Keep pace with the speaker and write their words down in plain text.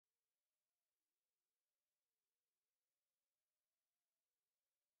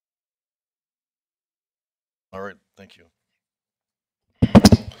All right, thank you.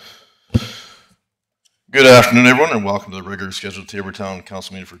 Good afternoon, everyone, and welcome to the regular scheduled Tabortown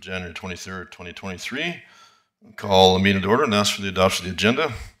Council meeting for January 23rd, 2023. I'll call the meeting to order and ask for the adoption of the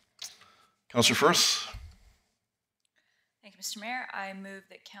agenda. Councillor Firth. Thank you, Mr. Mayor. I move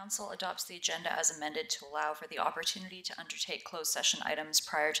that Council adopts the agenda as amended to allow for the opportunity to undertake closed session items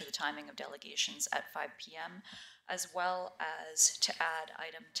prior to the timing of delegations at 5 p.m., as well as to add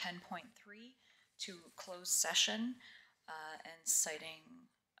item 10.3 to closed session and citing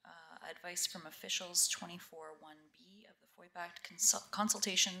advice from officials 24(1)B of the FOIP Act,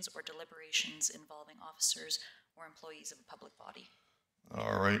 consultations or deliberations involving officers or employees of a public body.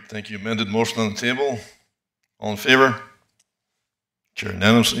 All right, thank you. Amended motion on the table. All in favor? Carried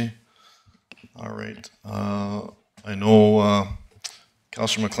unanimously. All right. I know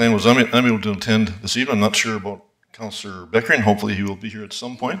Councillor McLean was unable to attend this evening. I'm not sure about Councillor Beckering. Hopefully he will be here at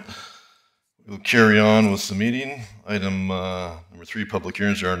some point. We'll carry on with the meeting. Item number 3, public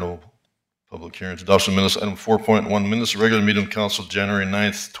hearings. There are no public hearings. Adoption of minutes. Item 4.1, minutes of regular meeting of Council January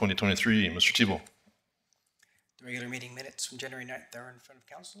 9th, 2023. Mr. Thibault. The regular meeting minutes from January 9th are in front of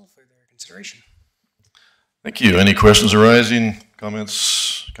Council for their consideration. Thank you. Any questions arising?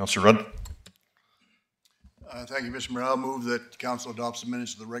 Comments? Councillor Rudd. Thank you, Mr. Mayor. I'll move that Council adopts the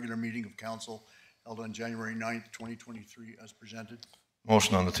minutes of the regular meeting of Council held on January 9th, 2023 as presented.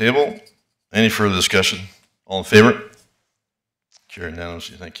 Motion on the table. Any further discussion? All in favor? Carried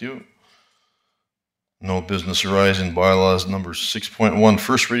unanimously. Thank you. No business arising. Bylaws number 6.1,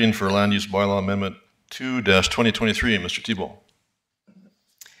 first reading for land use bylaw amendment 2-2023. Mr. Thibault.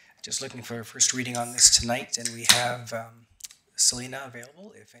 Just looking for a first reading on this tonight, and we have Selena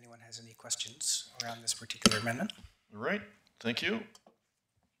available if anyone has any questions around this particular amendment. All right. Thank you.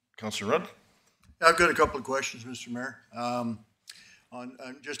 Councillor Rudd. I've got a couple of questions, Mr. Mayor. On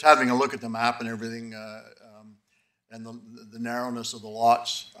just having a look at the map and everything, and the narrowness of the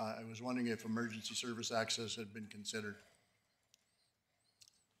lots, I was wondering if emergency service access had been considered.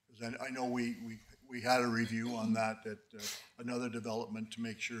 Because I know we had a review on that at another development to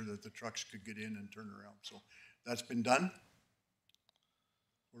make sure that the trucks could get in and turn around. So that's been done.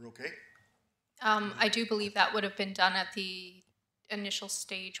 We're okay. I do believe that would have been done at the initial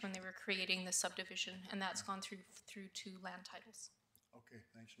stage when they were creating the subdivision, and that's gone through to land titles. Okay,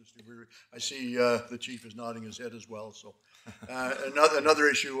 thanks, Mr. Weir. I see the chief is nodding his head as well. So another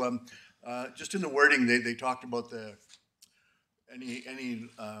issue, just in the wording, they talked about the any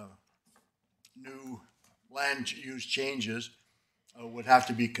new land use changes would have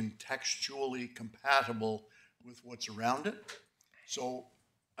to be contextually compatible with what's around it. So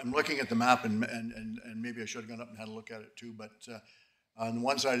I'm looking at the map, and maybe I should have gone up and had a look at it too. But on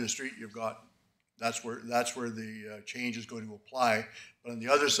one side of the street, you've got that's where the change is going to apply. But on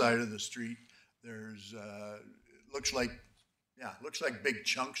the other side of the street, there's looks like big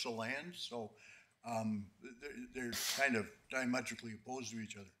chunks of land. So they're kind of diametrically opposed to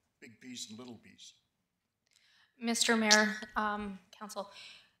each other. Big piece and little piece. Mr. Mayor, Council,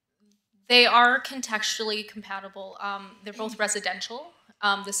 they are contextually compatible. They're both residential.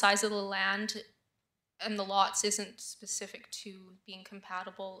 The size of the land and the lots isn't specific to being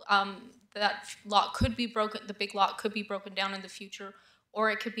compatible. That lot could be broken, the big lot could be broken down in the future,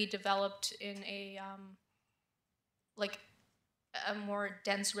 or it could be developed in a like a more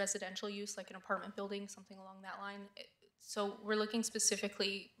dense residential use, like an apartment building, something along that line. So we're looking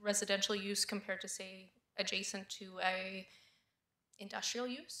specifically residential use compared to, say, adjacent to a industrial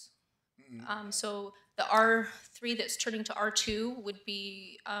use. So the R3 that's turning to R2 would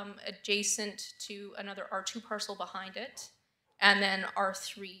be adjacent to another R2 parcel behind it, and then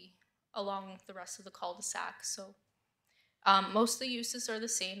R3 along the rest of the cul-de-sac. So most of the uses are the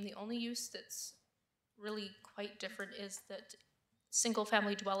same. The only use that's really quite different is that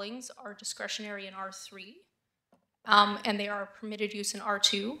single-family dwellings are discretionary in R3, and they are permitted use in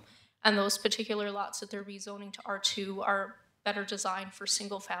R2, and those particular lots that they're rezoning to R2 are better designed for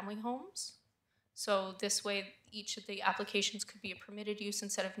single-family homes. So this way, each of the applications could be a permitted use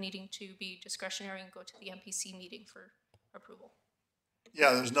instead of needing to be discretionary and go to the MPC meeting for approval.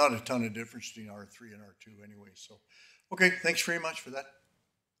 Yeah, there's not a ton of difference between R3 and R2 anyway. So, okay, thanks very much for that.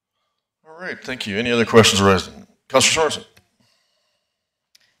 All right, thank you. Any other questions arising? Councillor Sorensen.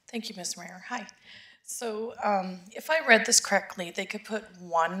 Thank you, Mr. Mayor. Hi. So if I read this correctly, they could put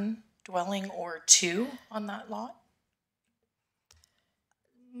one dwelling or two on that lot?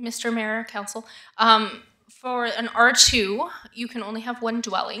 Mr. Mayor, Council, for an R2, you can only have one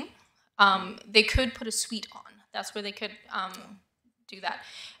dwelling. They could put a suite on. That's where they could do that.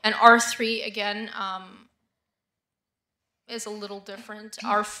 And R3, again, is a little different.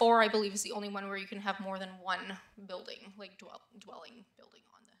 R4, I believe, is the only one where you can have more than one building, like dwelling building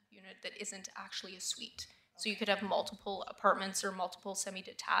on the unit that isn't actually a suite. So you could have multiple apartments or multiple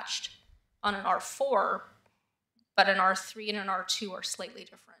semi-detached on an R4, but an R3 and an R2 are slightly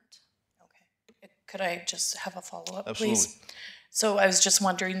different. Okay. Could I just have a follow-up, Absolutely. please? So I was just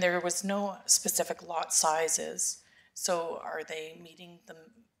wondering, there was no specific lot sizes. So are they meeting the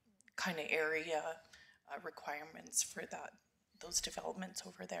kind of area requirements for those developments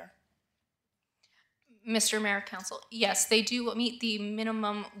over there? Mr. Mayor, Council, yes, they do meet the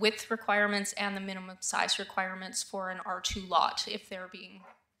minimum width requirements and the minimum size requirements for an R2 lot if they're being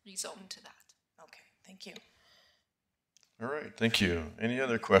rezoned to that. Okay, thank you. All right, thank you. Any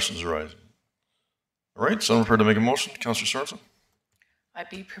other questions arising? All right, someone prepared to make a motion? Councillor Sorensen? I'd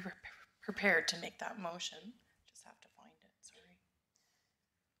be prepared to make that motion. Just have to find it, sorry.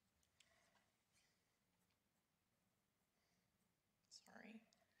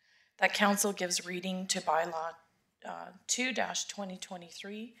 That council gives reading to bylaw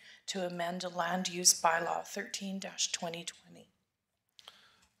 2-2023 to amend land use bylaw 13-2020.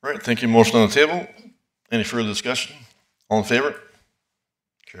 All right, thank you. Motion on the table. Any further discussion? All in favor?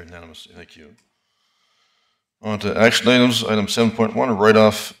 Carried unanimously. Thank you. On to action items. Item 7.1,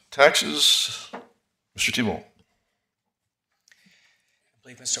 write-off taxes. Mr. Thibault. I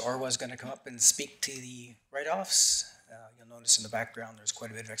believe Mr. Orwa is going to come up and speak to the write-offs. You'll notice in the background there's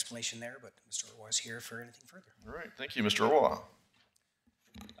quite a bit of explanation there, but Mr. Orwa is here for anything further. All right, thank you, Mr. Orwa.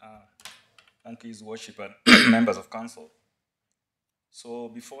 Thank you, His Worship, and members of council. So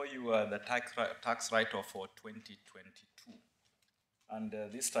before you the tax write-off for 2022. And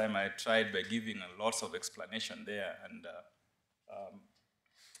this time I tried by giving lots of explanation there. And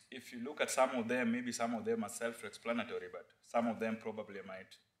if you look at some of them, maybe some of them are self-explanatory, but some of them probably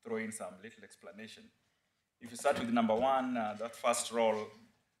might throw in some little explanation. If you start with number one, that first roll,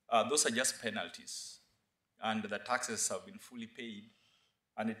 those are just penalties. And the taxes have been fully paid.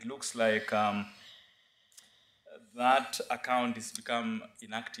 And it looks like that account has become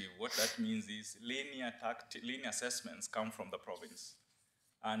inactive. What that means is linear assessments come from the province.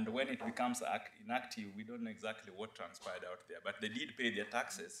 And when it becomes inactive, we don't know exactly what transpired out there. But they did pay their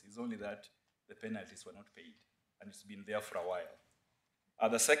taxes. It's only that the penalties were not paid. And it's been there for a while.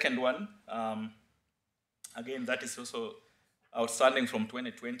 The second one, again, that is also outstanding from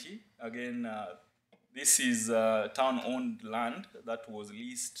 2020. Again, this is town-owned land that was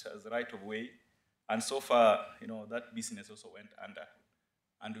leased as right-of-way. And so far, that business also went under.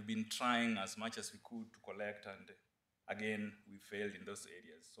 And we've been trying as much as we could to collect, and again, we failed in those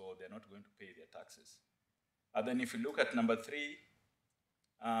areas. So they're not going to pay their taxes. And then if you look at number three,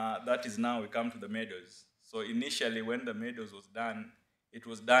 that is now we come to the meadows. So initially when the meadows was done, it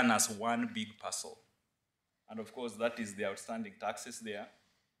was done as one big parcel. And of course, that is the outstanding taxes there.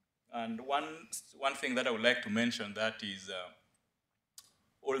 And one thing that I would like to mention that is,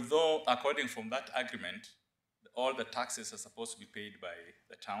 although according from that agreement, all the taxes are supposed to be paid by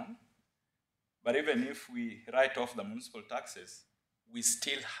the town, but even if we write off the municipal taxes, we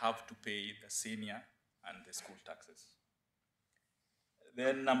still have to pay the senior and the school taxes.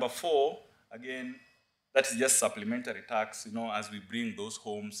 Then number four, again, that's just supplementary tax, as we bring those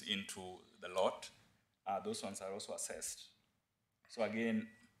homes into the lot, those ones are also assessed. So again,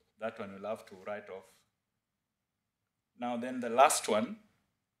 that one we'll have to write off. Now then the last one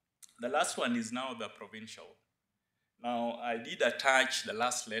is now the provincial. Now I did attach the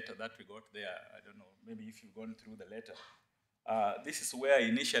last letter that we got there. I don't know, maybe if you've gone through the letter. This is where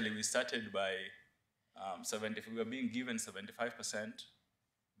initially we started by we were being given 75%.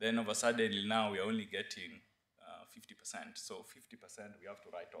 Then of a sudden now we're only getting 50%. So 50% we have to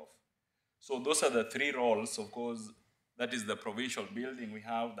write off. So those are the three roles, of course. That is the provincial building. We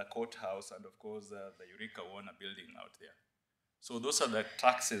have the courthouse and of course the Eureka Warner building out there. So those are the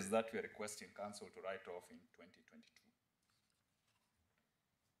taxes that we are requesting council to write off in 2022.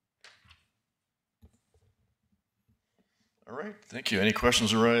 All right, thank you. Any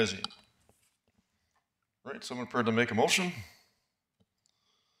questions arising? All right, someone prepared to make a motion?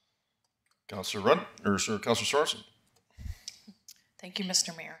 Councillor Rudd, or Councillor Sorensen? Thank you,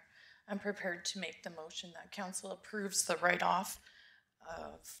 Mr. Mayor. I'm prepared to make the motion that council approves the write-off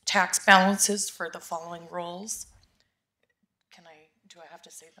of tax balances for the following rolls. Do I have to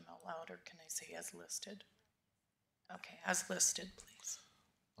say them out loud, or can I say as listed? Okay, as listed, please.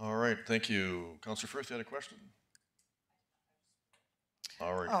 All right, thank you. Councillor Firth, you had a question?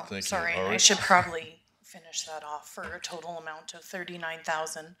 All right, thank you. Sorry, All right. I should probably finish that off for a total amount of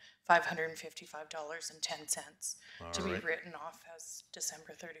 $39,555.10 to be right. written off as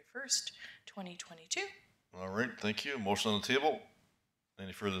December 31st, 2022. All right, thank you. Motion on the table.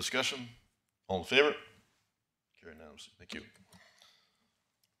 Any further discussion? All in favor? Carried unanimously. Thank you.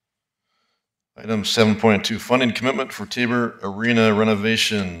 Item 7.2, funding commitment for Tabor Arena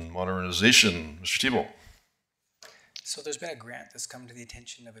renovation modernization. Mr. Tebow. So there's been a grant that's come to the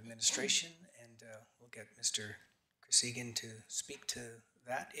attention of administration, and we'll get Mr. Chris Egan to speak to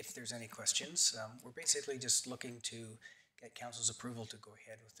that if there's any questions. We're basically just looking to get council's approval to go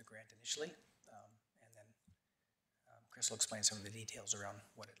ahead with the grant initially, and then Chris will explain some of the details around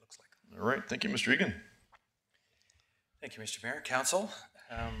what it looks like. All right, thank you, Mr. Egan. Thank you, Mr. Mayor, Council.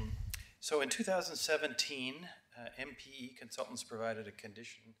 So in 2017, MPE Consultants provided a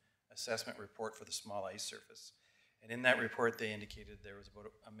condition assessment report for the small ice surface. And in that report, they indicated there was about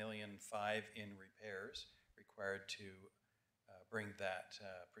 $1.5 million in repairs required to bring that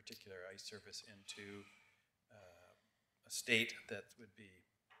particular ice surface into a state that would be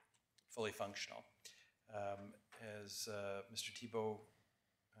fully functional. As Mr. Tebow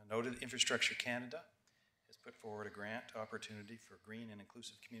noted, Infrastructure Canada has put forward a grant opportunity for green and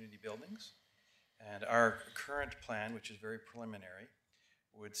inclusive community buildings. And our current plan, which is very preliminary,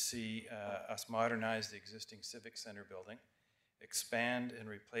 would see us modernize the existing Civic Center building, expand and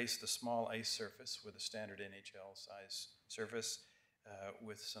replace the small ice surface with a standard NHL size surface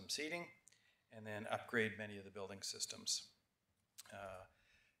with some seating, and then upgrade many of the building systems.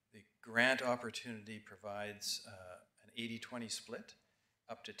 The grant opportunity provides an 80-20 split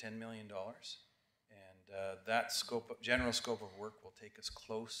up to $10 million. And that general scope of work will take us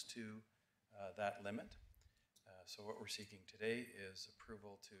close to that limit. So what we're seeking today is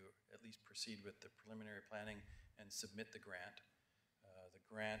approval to at least proceed with the preliminary planning and submit the grant. The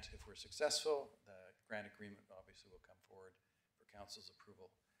grant, if we're successful, the grant agreement obviously will come forward for council's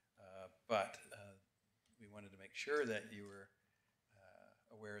approval. But we wanted to make sure that you were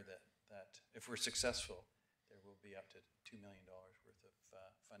aware that if we're successful, there will be up to $2 million worth of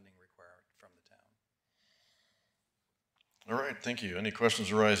funding required from the town. All right, thank you. Any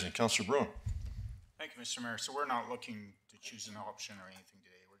questions arising? Councillor Bruin. Thank you, Mr. Mayor. So we're not looking to choose an option or anything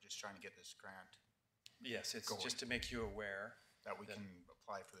today. We're just trying to get this grant Yes, it's just to make you aware that we can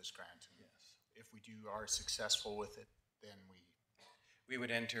apply for this grant. And yes, if we are successful with it, then we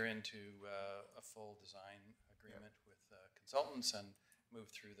would enter into a full design agreement with consultants and move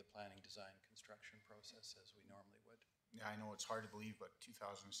through the planning, design, construction process as we normally would. yeah, I know it's hard to believe, but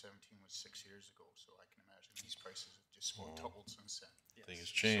 2017 was 6 years ago, so I can imagine these prices have just about doubled since then. Yes. Things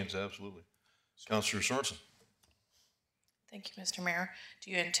changed, absolutely. Councillor Sorensen. Thank you, Mr. Mayor.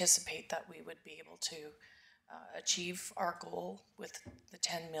 Do you anticipate that we would be able to achieve our goal with the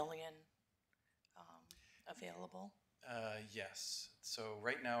 10 million available? Yes. So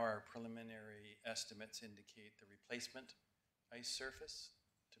right now our preliminary estimates indicate the replacement ice surface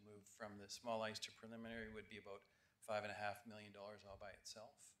to move from the small ice to preliminary would be about $5.5 million all by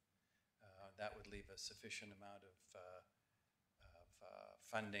itself. That would leave a sufficient amount of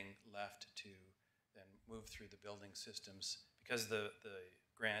funding left to then move through the building systems, because the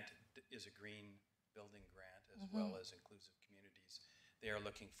grant is a green building grant as well as inclusive communities. They are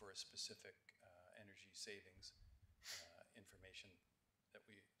looking for a specific energy savings information that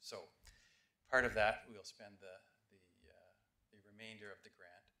so part of that we'll spend the remainder of the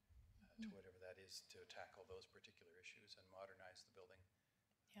grant to whatever that is to tackle those particular issues and modernize the building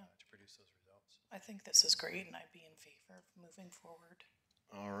to produce those results. I think this is great, and I'd be in favor of moving forward.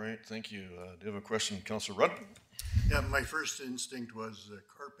 All right, thank you. Do you have a question, Councillor Rudd? Yeah, my first instinct was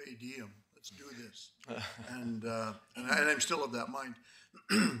carpe diem. Let's do this, and I'm still of that mind.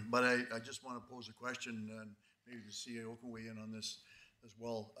 But I just want to pose a question, and maybe the CEO can weigh in on this as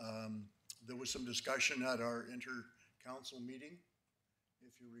well. There was some discussion at our inter-council meeting,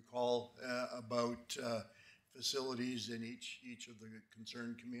 if you recall, about facilities in each of the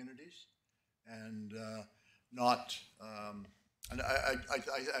concerned communities, and not. And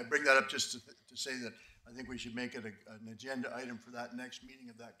I bring that up just to say that I think we should make it an agenda item for that next meeting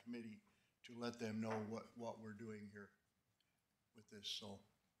of that committee to let them know what we're doing here with this. So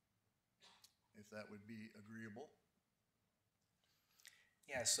if that would be agreeable.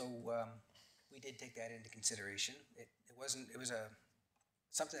 Yeah, so we did take that into consideration. It was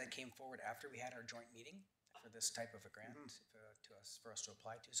something that came forward after we had our joint meeting for this type of a grant for us to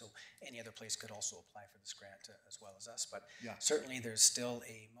apply to. So any other place could also apply for this grant as well as us. But certainly there's still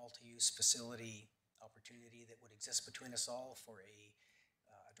a multi-use facility opportunity that would exist between us all for a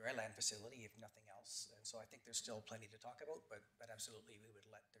dry land facility, if nothing else. And so I think there's still plenty to talk about, but absolutely we would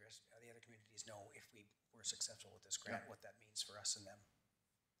let the other communities know if we were successful with this grant, what that means for us and them.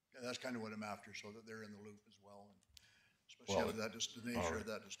 Yeah, that's kind of what I'm after, so that they're in the loop as well. And especially Well, with the nature of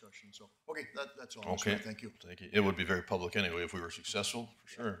that discussion. So, okay, that's all. Mr. Okay. Mayor. Thank you. Thank you. It would be very public anyway if we were successful, for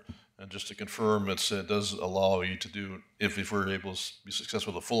sure. And just to confirm, it does allow you to do, if we're able to be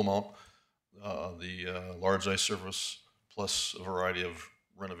successful with the full amount, the large ice surface plus a variety of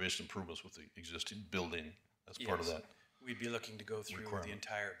renovation improvements with the existing building as part of Yes. that. We'd be looking to go through the Requirement.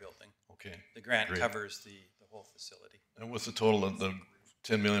 entire building. Okay. The grant Great. covers the whole facility. And with the total, the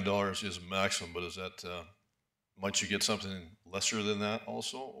 $10 million is maximum, but is that, might you get something lesser than that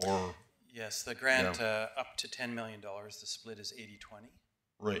also, or? Yes, the grant up to $10 million, the split is 80-20.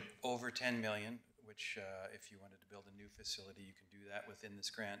 Right, Over 10 million, which if you wanted to build a new facility, you can do that within this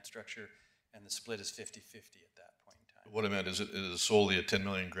grant structure, and the split is 50-50 at that point in time. what I meant is it is solely a $10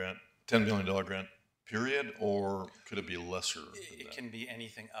 million grant, period, or could it be lesser than It that? can be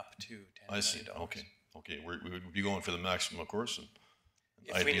anything up to $10 million. I see, okay, we would be going for the maximum, of course, and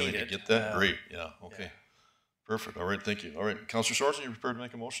If we ideally need to it. get that, great, yeah, okay. yeah. Perfect, all right, thank you. All right, Counselor Sorensen, you prepared to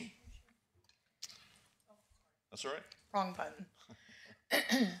make a motion? That's all right? Wrong button.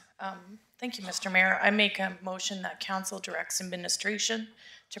 Thank you, Mr. Mayor. I make a motion that council directs administration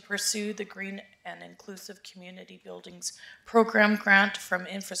to pursue the Green and Inclusive Community Buildings Program grant from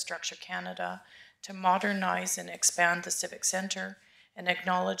Infrastructure Canada to modernize and expand the Civic Centre and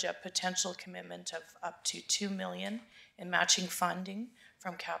acknowledge a potential commitment of up to $2 million in matching funding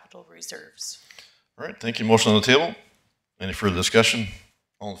from capital reserves. All right, thank you. Motion on the table. Any further discussion?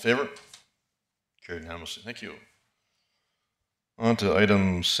 All in favor? Carried unanimously. Thank you. On to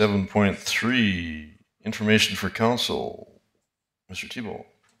item 7.3, information for council. Mr. Thibault.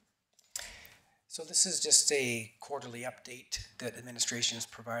 So this is just a quarterly update that administration is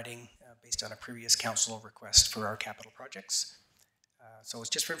providing based on a previous council request for our capital projects. So it's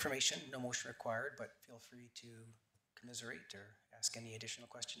just for information, no motion required, but feel free to commiserate or ask any additional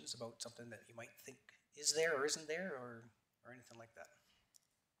questions about something that you might think is there or isn't there or anything like that.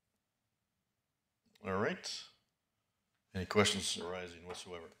 All right. Any questions arising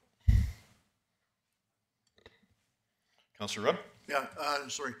whatsoever? Councilor Rudd? Yeah,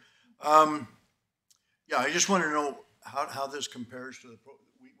 sorry. Yeah, I just want to know how this compares to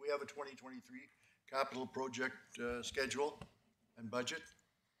we have a 2023 capital project schedule and budget.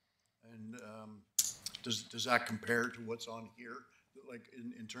 And does that compare to what's on here, like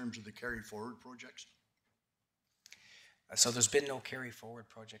in terms of the carry forward projects? So there's been no carry forward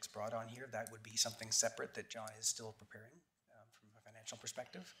projects brought on here. That would be something separate that John is still preparing from a financial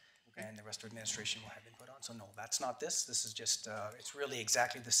perspective. Okay. And the rest of administration will have input on. So no, that's not this. This is just, it's really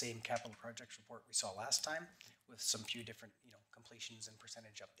exactly the same capital projects report we saw last time with some few different, completions and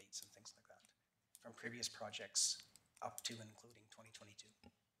percentage updates and things like that from previous projects up to and including 2022.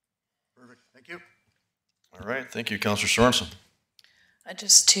 Perfect, thank you. All right, thank you, Councilor Sorensen. Thank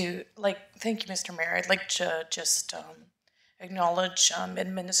you, Mr. Mayor. I'd like to just acknowledge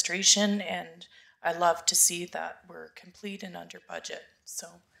administration, and I love to see that we're complete and under budget. So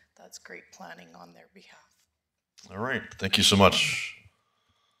that's great planning on their behalf. All right, thank you so much.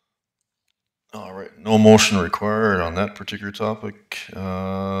 All right, no motion required on that particular topic.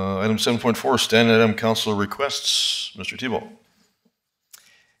 Item 7.4, standing item council requests. Mr. Thibault.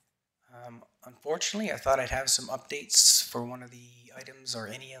 Unfortunately, I thought I'd have some updates for one of the items or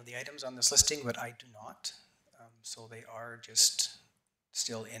any of the items on this listing, but I do not. So they are just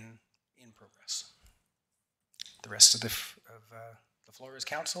still in progress. The rest of the floor is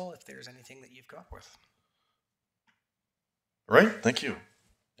council, if there's anything that you've come up with. All right, thank you.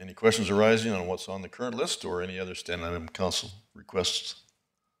 Any questions arising on what's on the current list or any other standing item council requests?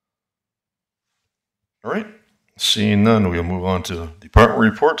 All right, seeing none, we'll move on to department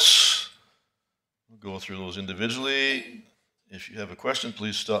reports. We'll go through those individually. If you have a question,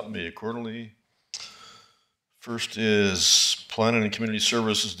 please stop me accordingly. First is Planning and Community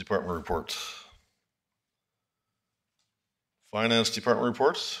Services Department report. Finance Department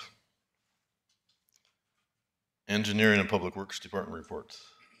report. Engineering and Public Works Department report.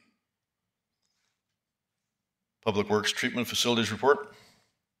 Public Works Treatment Facilities report.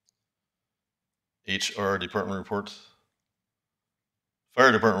 HR Department report.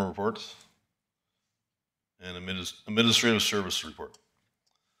 Fire Department report. And Administrative Service report.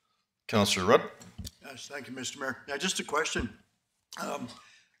 Councillor Rudd. Yes, thank you, Mr. Mayor. Yeah, just a question. I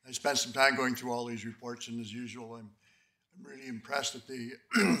spent some time going through all these reports, and as usual, I'm really impressed at the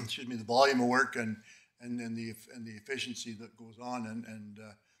the volume of work and the efficiency that goes on, and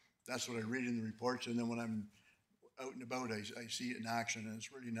that's what I read in the reports. And then when I'm out and about, I see it in action, and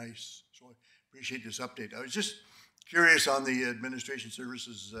it's really nice. So I appreciate this update. I was just curious on the administration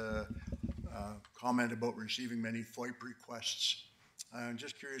services comment about receiving many FOIP requests. I'm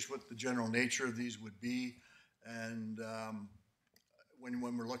just curious what the general nature of these would be, And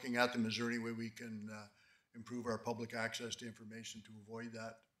when we're looking at them, is there any way we can improve our public access to information to avoid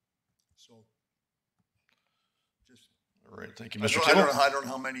that? So, just. All right, thank you, I Mr. don't, Tebow. I don't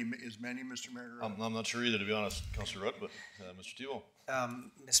know how many is many, Mr. Mayor. I'm not sure either, to be honest, Councillor Rudd, but Mr. Tebow.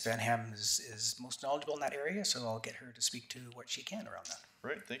 Ms. Van Ham is most knowledgeable in that area, so I'll get her to speak to what she can around that.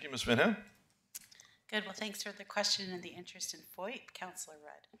 Right, thank you, Ms. Van Ham. Good. Well, thanks for the question and the interest in FOIT, Councillor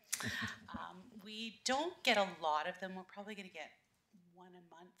Rudd. We don't get a lot of them. We're probably going to get one a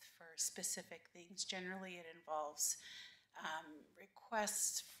month for specific things. Generally, it involves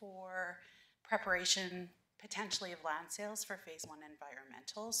requests for preparation, potentially of land sales for Phase 1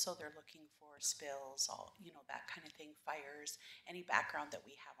 environmental. So they're looking for spills, all that kind of thing, fires, any background that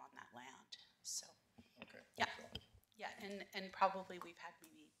we have on that land. So, Okay. yeah, and probably we've had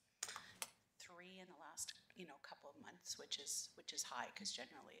maybe 3 in the last couple of months, which is high because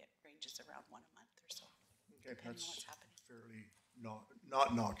generally it ranges around 1 a month or so. Okay, depending on that's what's happening. fairly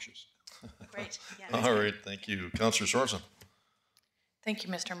not noxious. Great. Yeah. All right, thank you. Councillor Sorensen. Thank you,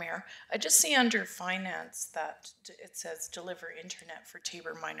 Mr. Mayor. I just see under finance that it says deliver internet for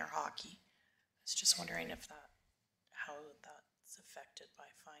Tabor Minor Hockey. I was just wondering if how that's affected by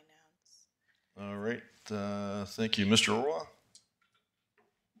finance. All right, thank you. Mr. Orwa?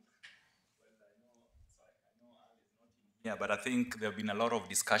 Yeah, but I think there have been a lot of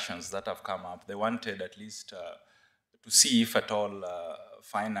discussions that have come up. They wanted at least to see if at all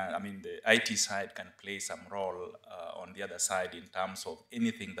the IT side can play some role on the other side in terms of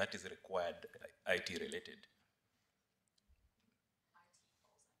anything that is required IT related.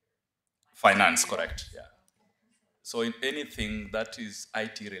 Finance, correct, yeah. So in anything that is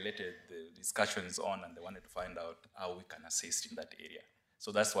IT related, the discussion is on and they wanted to find out how we can assist in that area.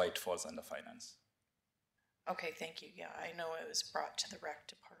 So that's why it falls under finance. Okay, thank you. Yeah, I know it was brought to the rec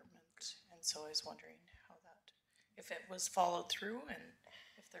department, and so I was wondering if it was followed through and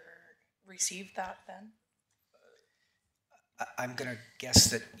if they received that then. I'm going to guess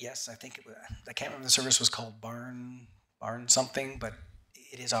that yes. I think I can't remember the service was called Barn something, but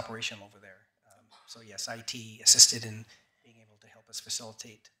it is operational over there. So yes, IT assisted in being able to help us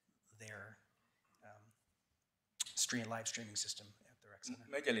facilitate their live streaming system at the rec center.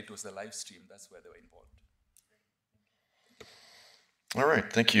 Majorly it was the live stream. That's where they were involved. All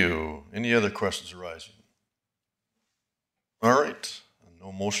right, thank you. Any other questions arising? All right,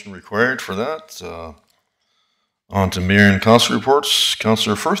 no motion required for that. On to Mayor and Council reports.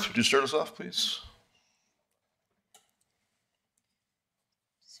 Councillor Firth, would you start us off, please?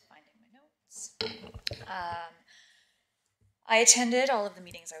 Just finding my notes. I attended all of the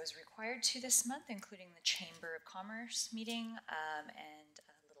meetings I was required to this month, including the Chamber of Commerce meeting, and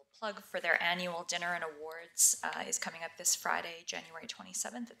a little plug for their annual dinner and awards is coming up this Friday, January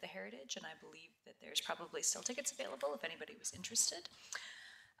 27th at the Heritage, and I believe that there's probably still tickets available if anybody was interested.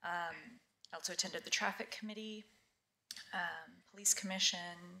 I also attended the Traffic Committee, Police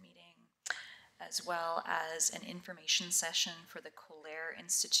Commission meeting, as well as an information session for the Collier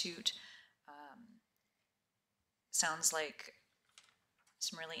Institute. Sounds like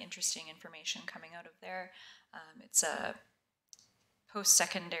some really interesting information coming out of there. It's a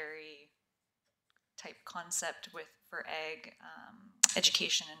post-secondary type concept for ag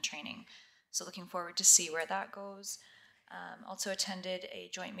education and training. So looking forward to see where that goes. Also attended a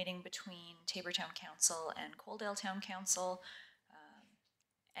joint meeting between Tabor Town Council and Coaldale Town Council,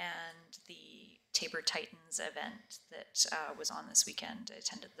 and the Tabor Titans event that was on this weekend. I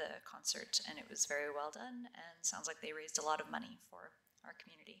attended the concert and it was very well done and sounds like they raised a lot of money for our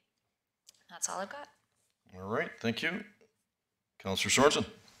community. That's all I've got. All right, thank you. Councillor Sorensen.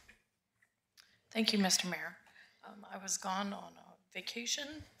 Thank you, Mr. Mayor. I was gone on a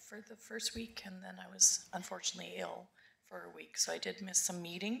vacation for the first week, and then I was unfortunately ill for a week, so I did miss some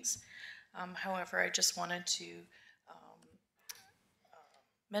meetings. However, I just wanted to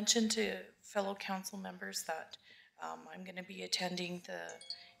mention to fellow council members that I'm going to be attending the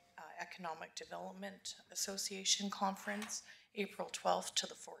Economic Development Association Conference, April 12th to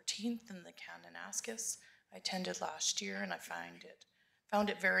the 14th in the Kananaskis. I attended last year and I found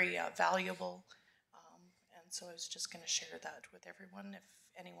it very valuable, and so I was just going to share that with everyone if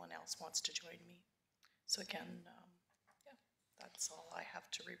anyone else wants to join me. So again, yeah, that's all I have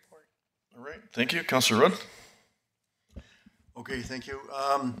to report. All right, thank you. Councillor Rudd. Okay, thank you.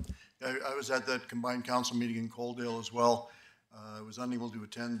 I was at that combined council meeting in Coaldale as well. I was unable to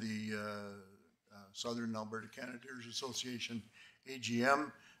attend the Southern Alberta Canadiers Association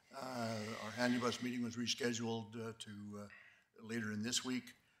AGM. Our handy bus meeting was rescheduled to later in this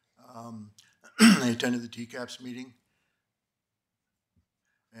week. I attended the TCAPS meeting.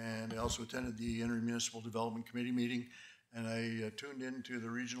 and I also attended the Intermunicipal Development Committee meeting, and I tuned into the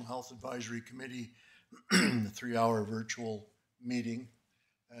Regional Health Advisory Committee 3-hour virtual meeting,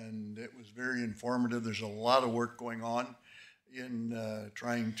 and it was very informative. There's a lot of work going on in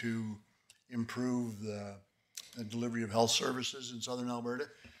trying to improve the delivery of health services in Southern Alberta.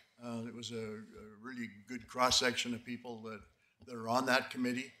 It was a really good cross-section of people that are on that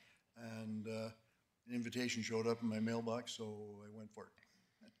committee, and an invitation showed up in my mailbox, so I went for it.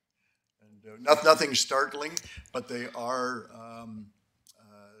 And nothing startling, but they are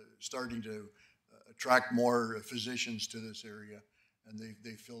starting to attract more physicians to this area, and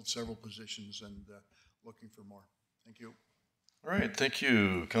they filled several positions and looking for more. Thank you. All right, thank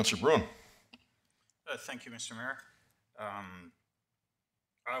you. Councillor Bruin. Thank you, Mr. Mayor.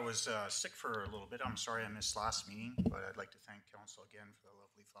 I was sick for a little bit. I'm sorry I missed last meeting, but I'd like to thank council again for the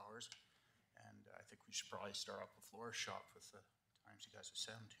lovely flowers. And I think we should probably start off the florist shop with the times you guys have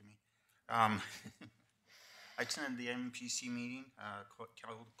sent them to me. I attended the MPC meeting,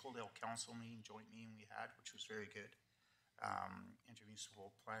 Coaldale Council meeting, joint meeting we had, which was very good.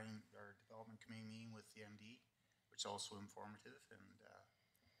 Intermunicipal Planning or Development Committee meeting with the MD, which is also informative, and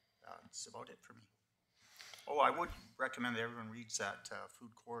that's about it for me. Oh, I would recommend that everyone reads that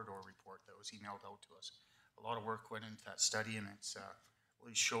food corridor report that was emailed out to us. A lot of work went into that study, and it's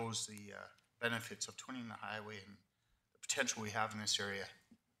really shows the benefits of twinning the highway and the potential we have in this area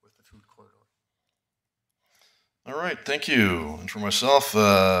with the food corridor. All right, thank you. And for myself,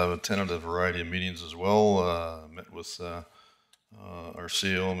 I've attended a variety of meetings as well. Met with our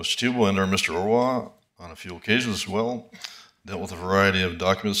CEO, Mr. Tebow, and our Mr. Orwa on a few occasions as well. Dealt with a variety of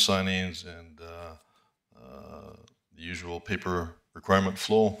document signings and the usual paper requirement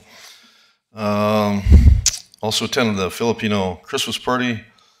flow. Also attended the Filipino Christmas party.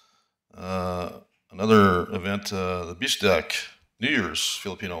 Another event, the BSDAC New Year's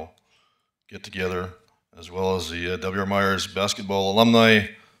Filipino get-together, as well as the W.R. Myers Basketball Alumni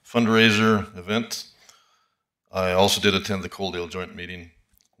Fundraiser event. I also did attend the Coaldale joint meeting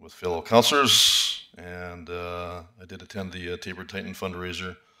with fellow councillors, and I did attend the Tabor Titan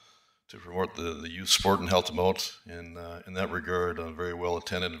fundraiser to promote the youth sport and help them out in that regard. A very well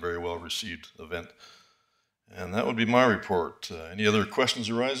attended and very well received event. And that would be my report. Any other questions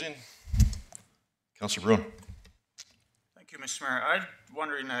arising? Councillor Bruin. Thank you, Mr. Mayor. I'm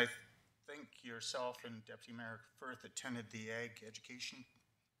wondering, I think yourself and Deputy Mayor Firth attended the Ag Education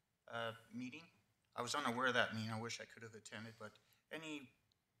meeting. I was unaware of that meeting. I wish I could have attended, but any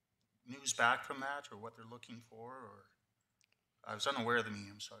news back from that or what they're looking for? Or I was unaware of the meeting,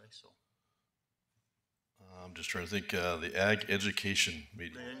 I'm sorry. So I'm just trying to think, the Ag Education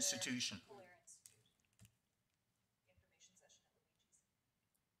meeting. the institution.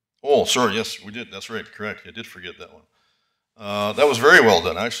 Oh, sorry, yes, we did, that's right, correct, I did forget that one. That was very well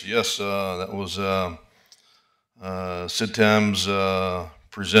done, actually, yes, that was Sid Tams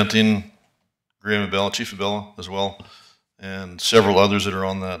presenting, Graham Abella, Chief Abella as well, and several others that are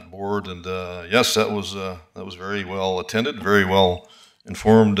on that board, and yes, that was very well attended, very well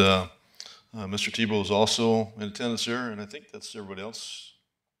informed. Mr. Tebow was also in attendance there, and I think that's everybody else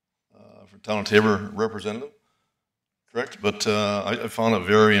from Town of Tabor representative. Correct, but I found it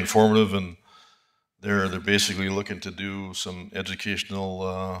very informative, and they're basically looking to do some educational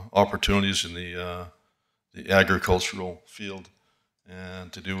opportunities in the agricultural field,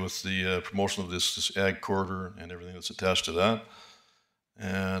 and to do with the promotion of this ag corridor and everything that's attached to that.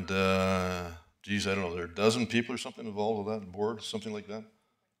 And geez, I don't know, there are a dozen people or something involved with that board, something like that.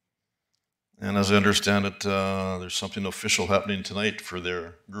 And as I understand it, there's something official happening tonight for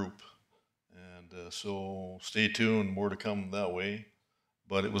their group. So stay tuned, more to come that way.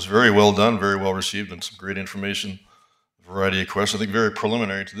 But it was very well done, very well received, and some great information, a variety of questions. I think very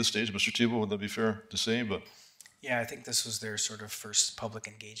preliminary to this stage. Mr. Tebow, would that be fair to say? But Yeah, I think this was their sort of first public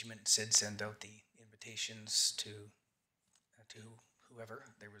engagement. Sid sent out the invitations to whoever.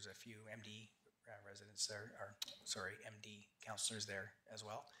 There was a few MD residents there, or sorry, MD councillors there as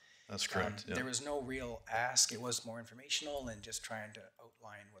well. That's correct. Yeah. There was no real ask. It was more informational and just trying to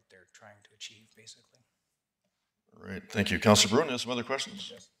outline what they're trying to achieve, basically. All right. Thank you. Councillor Bruin, you have some other questions?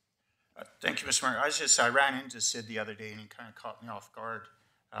 Yes. Thank you, Mr. Mayor. I ran into Sid the other day and he kind of caught me off guard.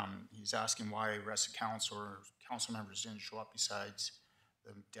 He's asking why the rest of council or council members didn't show up besides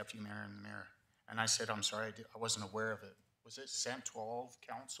the deputy mayor and the mayor. And I said, I'm sorry, I wasn't aware of it. Was it sent to all of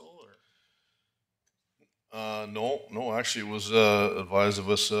council or? No, actually it was advised of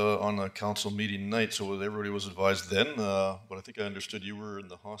us on a council meeting night, so everybody was advised then, but I think I understood you were in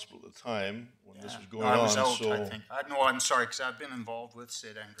the hospital at the time when this was going on. I was out, so I think. No, I'm sorry, because I've been involved with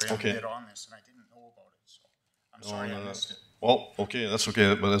Sid and Graham a bit on this, and I didn't know about it. So I'm sorry I missed it. Well, okay, that's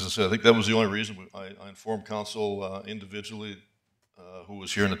okay, but as I said, I think that was the only reason I informed council individually who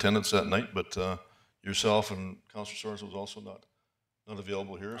was here in attendance that night, but yourself and Councillor Sorensen was also not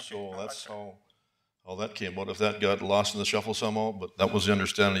available here, Okay, so no, that's that's how that came about. If that got lost in the shuffle somehow, but that was the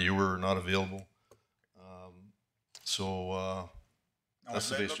understanding, you were not available. No, That's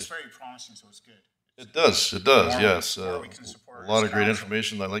the it base. looks very promising, so it's good. It does, More- yes. more we can support A lot as of great council.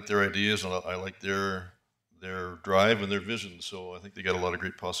 information. I like their ideas and I like their drive and their vision. So I think they got a lot of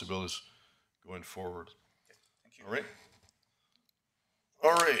great possibilities going forward. Thank you. All right.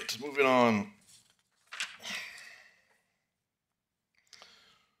 All right, moving on.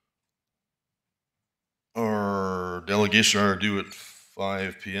 Our delegation are due at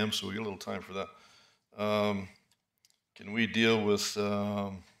 5 p.m., so we get a little time for that. Can we deal with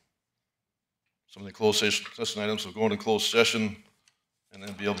some of the closed session items? So go into closed session and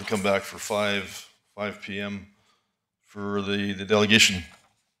then be able to come back for 5 p.m. for the delegation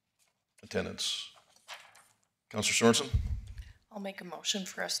attendance. Councillor Sorensen? I'll make a motion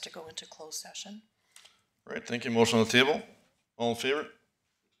for us to go into closed session. All right, thank you. Motion on the table. All in favor?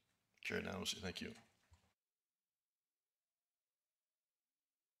 Carried unanimously. Thank you.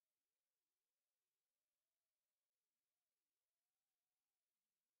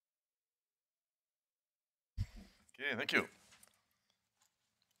 Okay, thank you.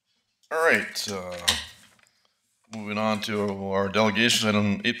 All right, moving on to our delegation,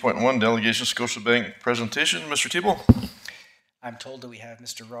 item 8.1, delegation Scotiabank presentation. Mr. Thibault? I'm told that we have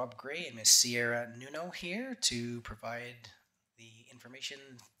Mr. Rob Gray and Ms. Sierra Nuno here to provide the information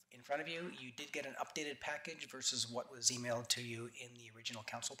in front of you. You did get an updated package versus what was emailed to you in the original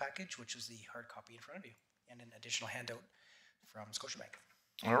council package, which is the hard copy in front of you, and an additional handout from Scotiabank.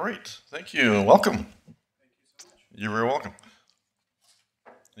 All right, thank you, and welcome. You're very welcome.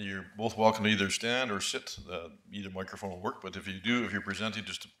 You're both welcome to either stand or sit. Either microphone will work, but if you're presenting,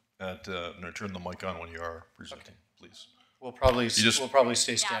 just turn the mic on when you are presenting, please. We'll probably just- we'll probably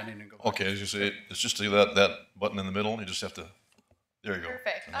stay standing and go back. Okay, as you say, it's just that button in the middle. You just have to. There you go.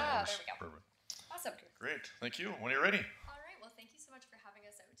 Perfect. And that There works. we go. Perfect. Awesome. Great. Thank you. When you're ready. All right. Well, thank you so much for having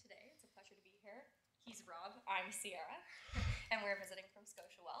us out today. It's a pleasure to be here. He's Rob. I'm Sierra, and we're visiting from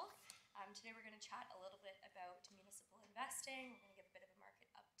Scotia Wealth. Today we're going to chat a little bit about municipal investing. We're going to give a bit of a market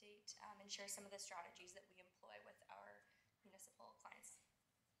update and share some of the strategies that we employ with our municipal clients.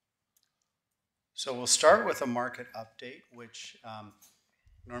 So we'll start with a market update, which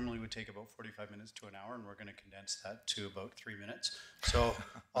normally would take about 45 minutes to an hour, and we're going to condense that to about 3 minutes. So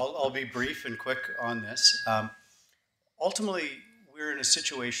I'll be brief and quick on this. Ultimately, we're in a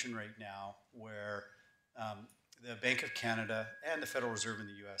situation right now where the Bank of Canada and the Federal Reserve in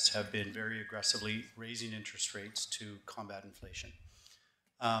the U.S. have been very aggressively raising interest rates to combat inflation.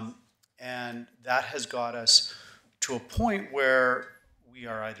 And that has got us to a point where we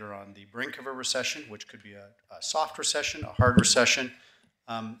are either on the brink of a recession, which could be a soft recession, a hard recession,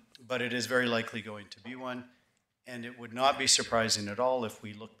 but it is very likely going to be one. And it would not be surprising at all if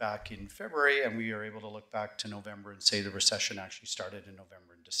we look back in February and we are able to look back to November and say the recession actually started in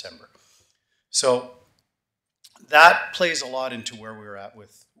November and December. So that plays a lot into where we're at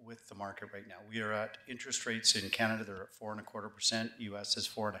with the market right now. We are at interest rates in Canada, they're at 4.25%, US is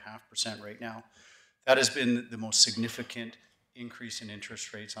 4.5% right now. That has been the most significant increase in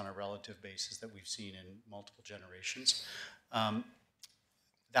interest rates on a relative basis that we've seen in multiple generations.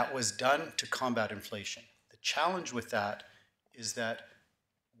 That was done to combat inflation. The challenge with that is that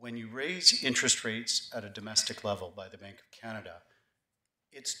when you raise interest rates at a domestic level by the Bank of Canada,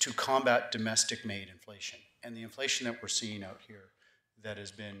 it's to combat domestic-made inflation. And the inflation that we're seeing out here that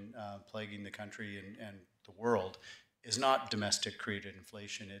has been plaguing the country and the world is not domestic-created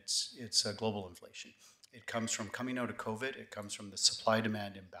inflation, it's a global inflation. It comes from coming out of COVID, it comes from the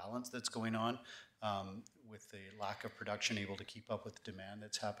supply-demand imbalance that's going on with the lack of production able to keep up with the demand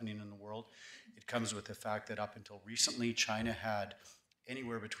that's happening in the world. It comes with the fact that up until recently, China had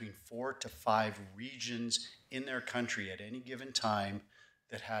anywhere between 4 to 5 regions in their country at any given time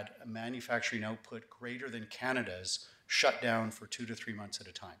that had a manufacturing output greater than Canada's shut down for 2 to 3 months at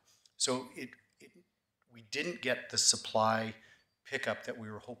a time. So we didn't get the supply pickup that we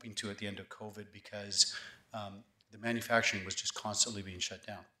were hoping to at the end of COVID because the manufacturing was just constantly being shut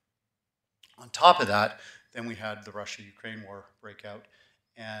down. On top of that, then we had the Russia-Ukraine war break out,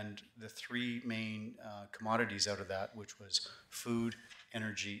 and the 3 main commodities out of that, which was food,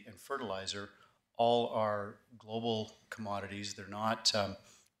 energy, and fertilizer, all are global commodities. They're not,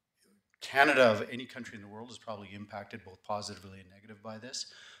 Canada of any country in the world is probably impacted both positively and negative by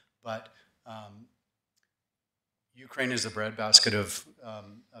this, but Ukraine is the breadbasket of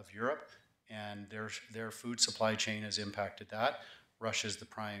Europe, and their food supply chain has impacted that. Russia's the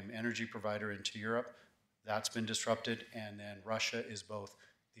prime energy provider into Europe. That's been disrupted, and then Russia is both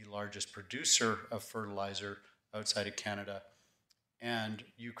the largest producer of fertilizer outside of Canada, and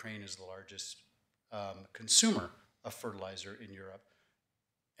Ukraine is the largest consumer of fertilizer in Europe.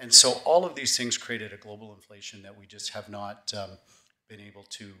 And so all of these things created a global inflation that we just have not been able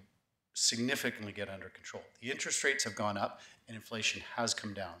to significantly get under control. The interest rates have gone up and inflation has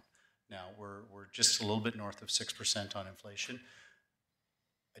come down. Now we're just a little bit north of 6% on inflation.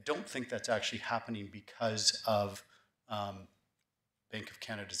 I don't think that's actually happening because of Bank of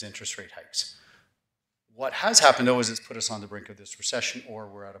Canada's interest rate hikes. What has happened, though, is it's put us on the brink of this recession, or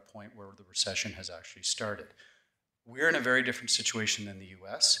we're at a point where the recession has actually started. We're in a very different situation than the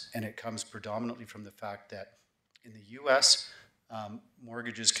US, and it comes predominantly from the fact that in the US,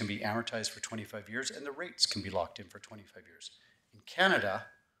 mortgages can be amortized for 25 years, and the rates can be locked in for 25 years. In Canada,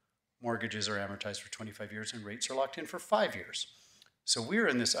 mortgages are amortized for 25 years, and rates are locked in for 5 years. So we're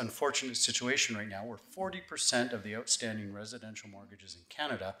in this unfortunate situation right now where 40% of the outstanding residential mortgages in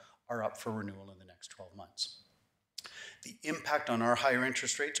Canada are up for renewal in the next 12 months. The impact on our higher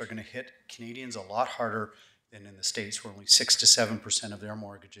interest rates are going to hit Canadians a lot harder than in the States, where only 6 to 7% of their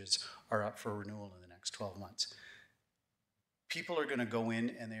mortgages are up for renewal in the next 12 months. People are going to go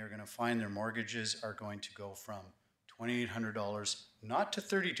in and they are going to find their mortgages are going to go from $2,800, not to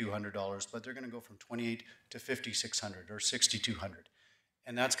 $3,200, but they're going to go from $2,800 to $5,600 or $6,200.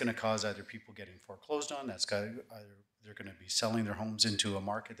 And that's going to cause either people getting foreclosed on, either they're going to be selling their homes into a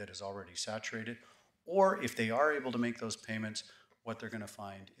market that is already saturated, or if they are able to make those payments, what they're going to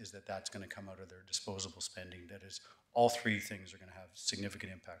find is that that's going to come out of their disposable spending. That is, all three things are going to have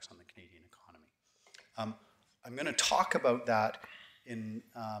significant impacts on the Canadian economy. I'm going to talk about that in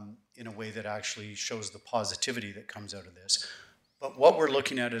a way that actually shows the positivity that comes out of this. But what we're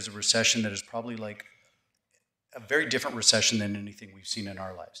looking at is a recession that is probably like a very different recession than anything we've seen in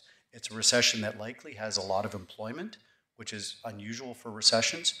our lives. It's a recession that likely has a lot of employment, which is unusual for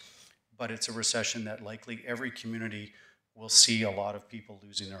recessions, but it's a recession that likely every community will see a lot of people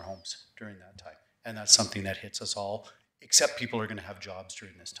losing their homes during that time. And that's something that hits us all, except people are going to have jobs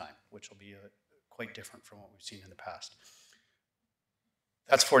during this time, which will be quite different from what we've seen in the past.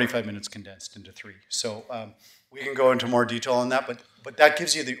 That's 45 minutes condensed into 3. So we can go into more detail on that, but that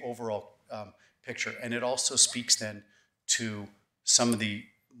gives you the overall picture. And it also speaks then to some of the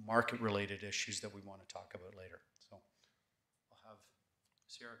market-related issues that we want to talk about later. So I'll have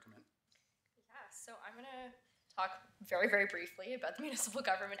Sierra come in. Yeah, so I'm going to talk very, very briefly about the Municipal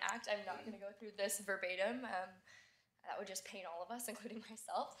Government Act. I'm not going to go through this verbatim. That would just pain all of us, including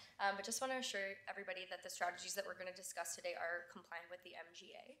myself. But just want to assure everybody that the strategies that we're going to discuss today are compliant with the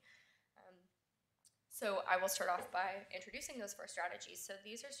MGA. So I will start off by introducing those 4 strategies. So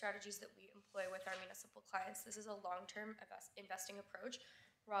these are strategies that we employ with our municipal clients. This is a long-term investing approach.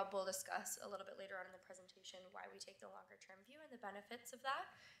 Rob will discuss a little bit later on in the presentation why we take the longer-term view and the benefits of that.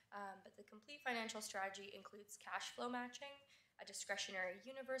 But the complete financial strategy includes cash flow matching, a discretionary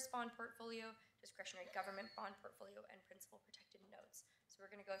universe bond portfolio, discretionary government bond portfolio, and principal protected notes. So we're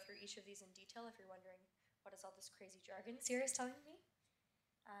going to go through each of these in detail if you're wondering what is all this crazy jargon Sierra's telling me.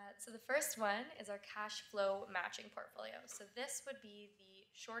 So the first one is our cash flow matching portfolio. So this would be the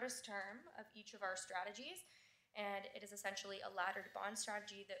shortest term of each of our strategies, and it is essentially a laddered bond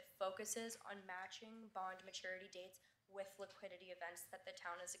strategy that focuses on matching bond maturity dates with liquidity events that the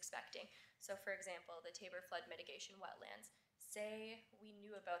town is expecting. So for example, the Tabor flood mitigation wetlands. Say we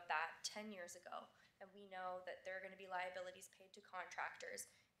knew about that 10 years ago, and we know that there are going to be liabilities paid to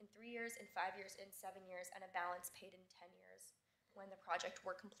contractors in 3 years, in 5 years, in 7 years, and a balance paid in 10 years when the project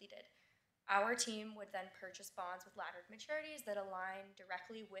were completed. Our team would then purchase bonds with laddered maturities that align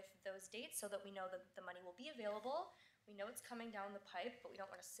directly with those dates so that we know that the money will be available. We know it's coming down the pipe, but we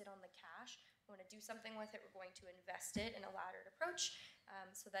don't want to sit on the cash. We want to do something with it. We're going to invest it in a laddered approach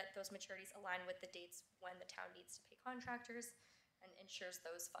so that those maturities align with the dates when the town needs to pay contractors and ensures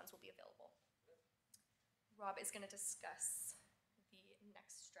those funds will be available. Rob is going to discuss the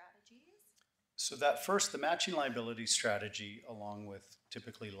next strategies. So that first, the matching liability strategy, along with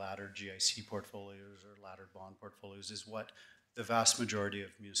typically laddered GIC portfolios or laddered bond portfolios, is what the vast majority of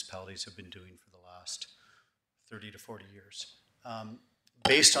municipalities have been doing for the last 30 to 40 years.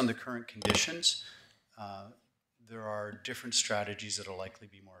 Based on the current conditions, there are different strategies that will likely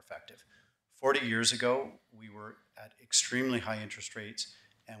be more effective. 40 years ago, we were at extremely high interest rates,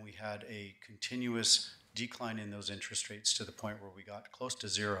 and we had a continuous decline in those interest rates to the point where we got close to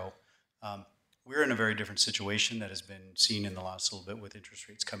 0. We're in a very different situation that has been seen in the last little bit with interest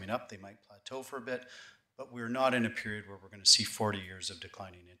rates coming up. They might plateau for a bit, but we're not in a period where we're going to see 40 years of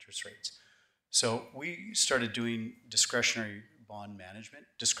declining interest rates. So we started doing discretionary bond management.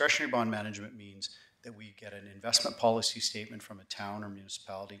 Discretionary bond management means that we get an investment policy statement from a town or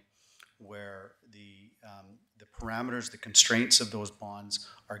municipality where the parameters, the constraints of those bonds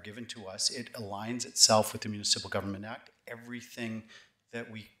are given to us. It aligns itself with the Municipal Government Act. Everything that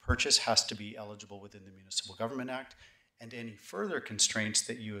we purchase has to be eligible within the Municipal Government Act, and any further constraints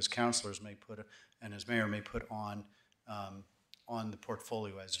that you as councillors may put and as mayor may put on the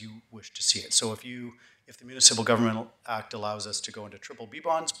portfolio as you wish to see it. So if the Municipal Government Act allows us to go into triple B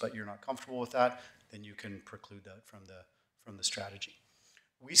bonds, but you're not comfortable with that, then you can preclude that from the strategy.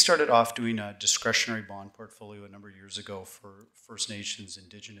 We started off doing a discretionary bond portfolio a number of years ago for First Nations,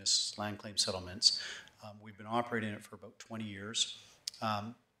 Indigenous land claim settlements. We've been operating it for about 20 years.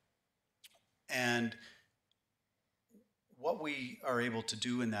 And what we are able to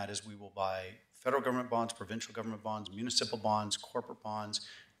do in that is we will buy federal government bonds, provincial government bonds, municipal bonds, corporate bonds.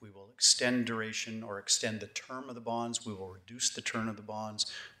 We will extend duration or extend the term of the bonds. We will reduce the term of the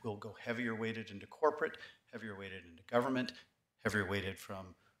bonds. We'll go heavier weighted into corporate, heavier weighted into government, heavier weighted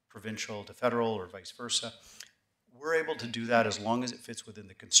from provincial to federal or vice versa. We're able to do that as long as it fits within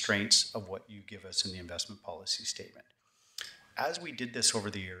the constraints of what you give us in the investment policy statement. As we did this over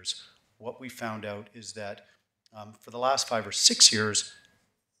the years, what we found out is that for the last 5 or 6 years,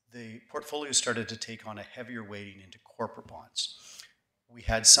 the portfolio started to take on a heavier weighting into corporate bonds. We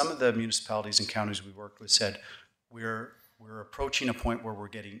had some of the municipalities and counties we worked with said, we're approaching a point where we're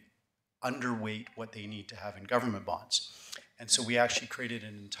getting underweight what they need to have in government bonds. And so we actually created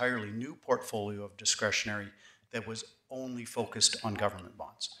an entirely new portfolio of discretionary that was only focused on government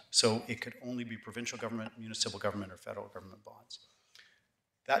bonds. So it could only be provincial government, municipal government, or federal government bonds.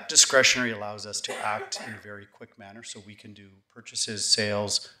 That discretionary allows us to act in a very quick manner, so we can do purchases,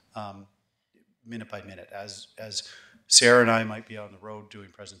 sales, minute by minute. As Sarah and I might be on the road doing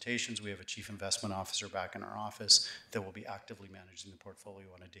presentations, we have a chief investment officer back in our office that will be actively managing the portfolio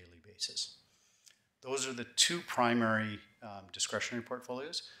on a daily basis. Those are the two primary discretionary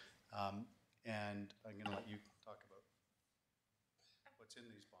portfolios, and I'm going to let you talk about what's in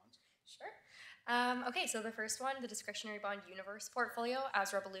these bonds. Sure. Okay, so the first one, the discretionary bond universe portfolio,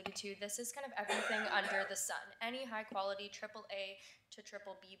 as Rob alluded to, this is kind of everything under the sun. Any high quality AAA to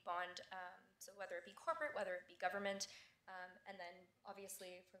triple B bond, so whether it be corporate, whether it be government, and then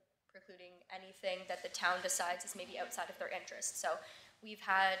obviously precluding anything that the town decides is maybe outside of their interest. So we've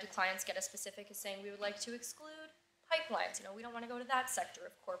had clients get as specific as saying we would like to exclude pipelines. You know, we don't want to go to that sector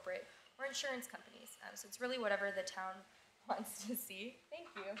of corporate, or insurance companies. So it's really whatever the town wants to see.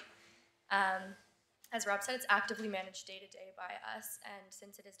 Thank you. As Rob said, it's actively managed day to day by us, and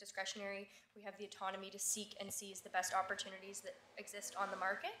since it is discretionary, we have the autonomy to seek and seize the best opportunities that exist on the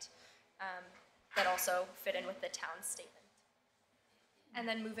market that also fit in with the town's statement. And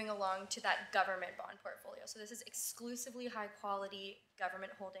then moving along to that government bond portfolio. So this is exclusively high quality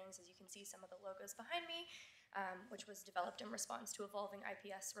government holdings, as you can see some of the logos behind me, which was developed in response to evolving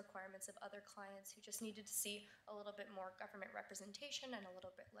IPS requirements of other clients who just needed to see a little bit more government representation and a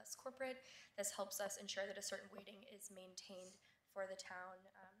little bit less corporate. This helps us ensure that a certain weighting is maintained for the town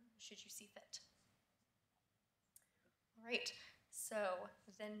should you see fit. All right, so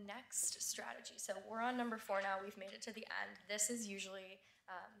the next strategy. So we're on number 4 now, we've made it to the end. This is usually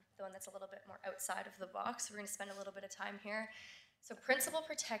the one that's a little bit more outside of the box. We're gonna spend a little bit of time here. So principal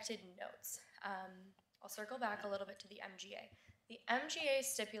protected notes. I'll circle back a little bit to the MGA. The MGA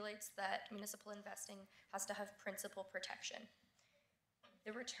stipulates that municipal investing has to have principal protection.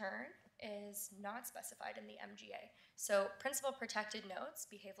 The return is not specified in the MGA. So principal protected notes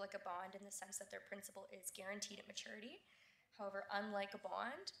behave like a bond in the sense that their principal is guaranteed at maturity. However, unlike a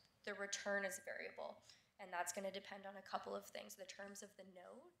bond, the return is variable. And that's going to depend on a couple of things: the terms of the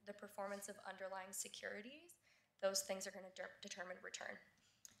note, the performance of underlying securities. Those things are going to determine return.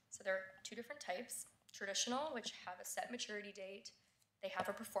 So there are 2 different types. Traditional, which have a set maturity date. They have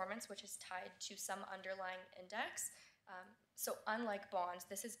a performance which is tied to some underlying index. So unlike bonds,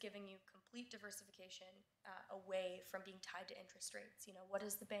 this is giving you complete diversification away from being tied to interest rates. You know, what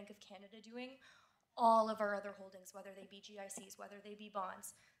is the Bank of Canada doing? All of our other holdings, whether they be GICs, whether they be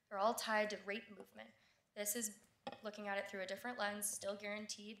bonds, they're all tied to rate movement. This is looking at it through a different lens, still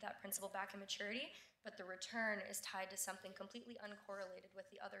guaranteed that principal back in maturity, but the return is tied to something completely uncorrelated with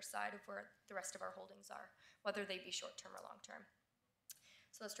the other side of where the rest of our holdings are, whether they be short-term or long-term.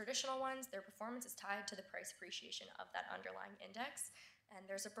 So those traditional ones, their performance is tied to the price appreciation of that underlying index, and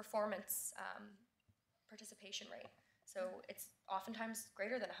there's a performance participation rate. So it's oftentimes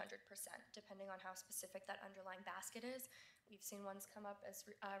greater than 100%, depending on how specific that underlying basket is. We've seen ones come up as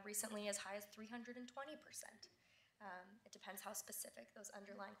recently as high as 320%. It depends how specific those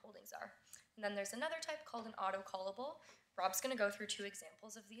underlying holdings are. And then there's another type called an auto-callable. Rob's going to go through 2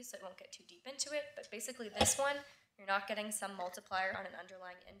 examples of these, so I won't get too deep into it. But basically this one, you're not getting some multiplier on an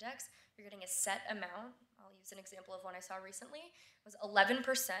underlying index. You're getting a set amount. I'll use an example of one I saw recently. It was 11%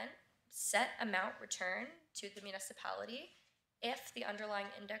 set amount return to the municipality if the underlying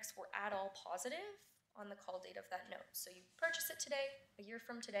index were at all positive on the call date of that note. So you purchase it today, a year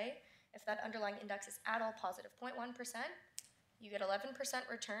from today. If that underlying index is at all positive, 0.1%, you get 11%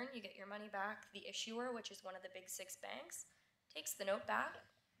 return, you get your money back. The issuer, which is one of the big 6 banks, takes the note back.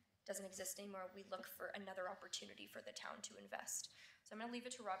 Doesn't exist anymore. We look for another opportunity for the town to invest. So I'm going to leave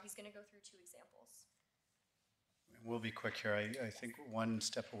it to Rob. He's going to go through 2 examples. We'll be quick here. I think one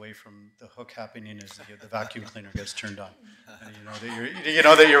step away from the hook happening is the vacuum cleaner gets turned on. And you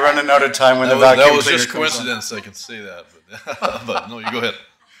know that you're running out of time when the vacuum cleaner That was just comes on. coincidence, I can say that. But, but no, you go ahead.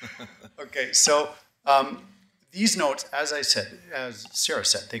 Okay, so these notes, as I said, as Sarah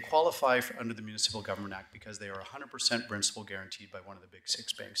said, they qualify for under the Municipal Government Act because they are 100% principal guaranteed by one of the big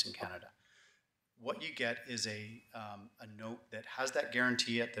 6 banks in Canada. What you get is a note that has that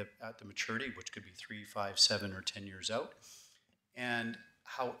guarantee at the maturity, which could be 3, 5, 7, or 10 years out. And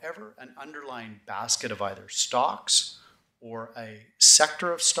however, an underlying basket of either stocks or a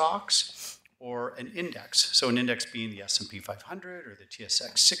sector of stocks or an index. So an index being the S&P 500 or the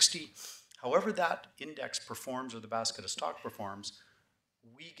TSX 60. However that index performs or the basket of stock performs,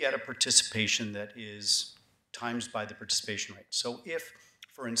 we get a participation that is times by the participation rate. So if,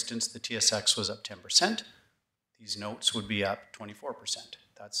 for instance, the TSX was up 10%, these notes would be up 24%.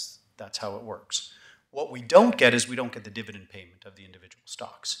 That's how it works. What we don't get is we don't get the dividend payment of the individual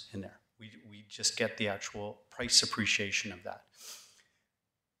stocks in there. We just get the actual price appreciation of that.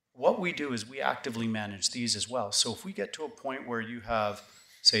 What we do is we actively manage these as well. So if we get to a point where you have,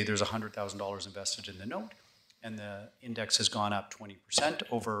 say there's $100,000 invested in the note and the index has gone up 20%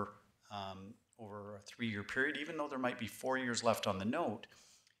 over a 3-year period, even though there might be 4 years left on the note,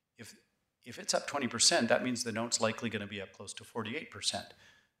 if it's up 20%, that means the note's likely going to be up close to 48%.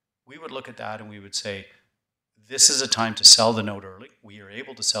 We would look at that and we would say, this is a time to sell the note early. We are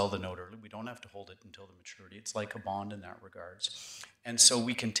able to sell the note early. We don't have to hold it until the maturity. It's like a bond in that regards. And so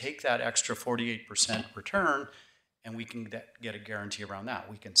we can take that extra 48% return and we can get a guarantee around that.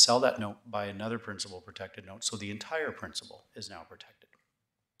 We can sell that note, buy another principal protected note, so the entire principal is now protected.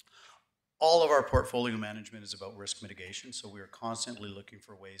 All of our portfolio management is about risk mitigation, so we are constantly looking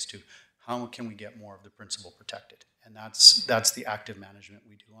for ways to, how can we get more of the principal protected? And that's the active management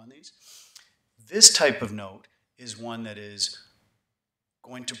we do on these. This type of note is one that is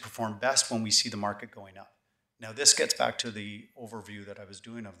going to perform best when we see the market going up. Now this gets back to the overview that I was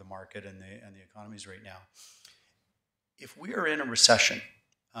doing of the market and the economies right now. If we are in a recession,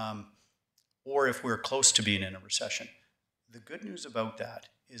 or if we're close to being in a recession, the good news about that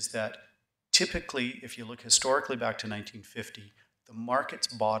is that typically, if you look historically back to 1950, the markets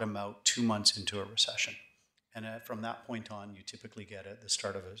bottom out 2 months into a recession. And from that point on, you typically get at the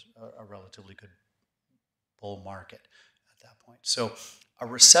start of a relatively good bull market at that point. So a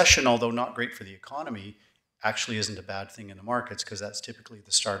recession, although not great for the economy, actually isn't a bad thing in the markets because that's typically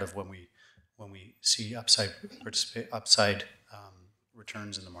the start of when we see upside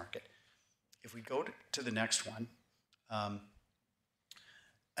returns in the market. If we go to the next one,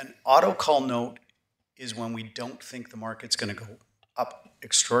 an auto call note is when we don't think the market's going to go up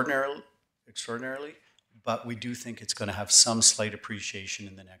extraordinarily, but we do think it's going to have some slight appreciation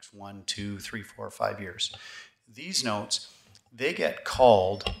in the next 1, 2, 3, 4, 5 years. These notes, they get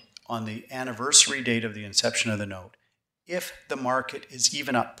called on the anniversary date of the inception of the note. If the market is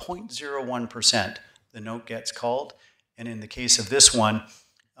even up 0.01%, the note gets called. And in the case of this one,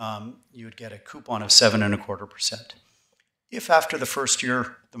 you would get a coupon of 7.25%. If after the first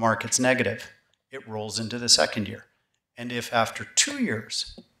year the market's negative, it rolls into the second year. And if after 2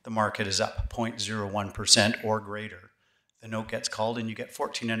 years the market is up 0.01% or greater, the note gets called and you get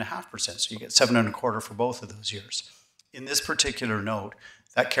 14.5%. So you get 7.25% for both of those years. In this particular note,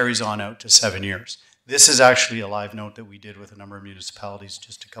 that carries on out to 7 years. This is actually a live note that we did with a number of municipalities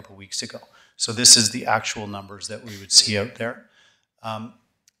just a couple weeks ago. So this is the actual numbers that we would see out there.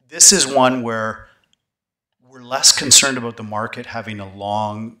 This is one where we're less concerned about the market having a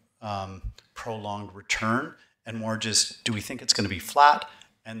long, prolonged return and more just, do we think it's going to be flat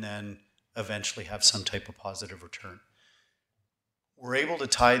and then eventually have some type of positive return? We're able to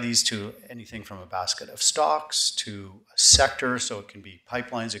tie these to anything from a basket of stocks to a sector. So it can be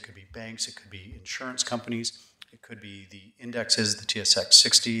pipelines, it could be banks, it could be insurance companies, it could be the indexes, the TSX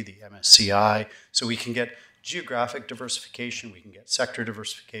 60, the MSCI. So we can get geographic diversification, we can get sector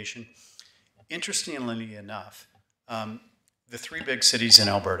diversification. Interestingly enough, The three big cities in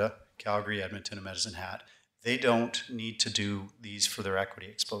Alberta, Calgary, Edmonton, and Medicine Hat, they don't need to do these for their equity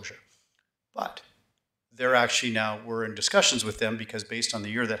exposure. But they're actually now, we're in discussions with them because based on the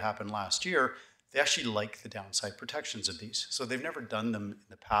year that happened last year, they actually like the downside protections of these. So they've never done them in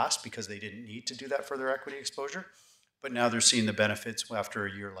the past because they didn't need to do that for their equity exposure. But now they're seeing the benefits after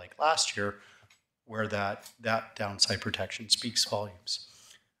a year like last year where that downside protection speaks volumes.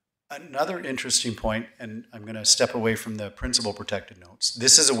 Another interesting point, and I'm going to step away from the principal protected notes.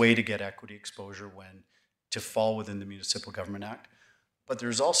 This is a way to get equity exposure when to fall within the Municipal Government Act. But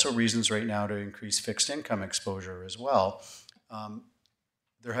there's also reasons right now to increase fixed income exposure as well.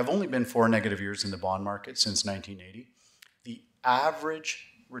 There have only been 4 negative years in the bond market since 1980. The average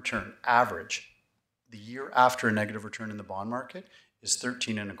return, the year after a negative return in the bond market is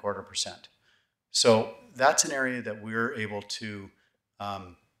 13.25%. So that's an area that we're able to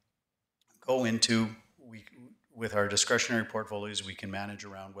go into. With our discretionary portfolios, we can manage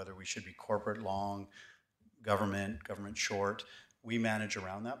around whether we should be corporate long, government short. We manage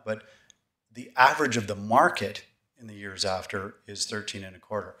around that, but the average of the market in the years after is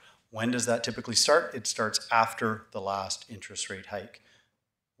 13.25. When does that typically start? It starts after the last interest rate hike.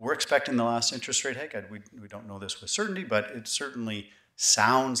 We're expecting the last interest rate hike. We don't know this with certainty, but it certainly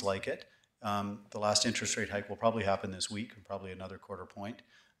sounds like it. The last interest rate hike will probably happen this week, and probably another quarter point.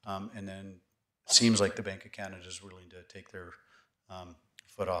 And then it seems like the Bank of Canada is willing to take their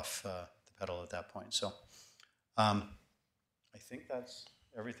foot off the pedal at that point. So I think that's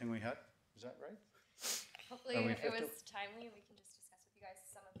everything we had. Is that right? Hopefully it was timely and we can just discuss with you guys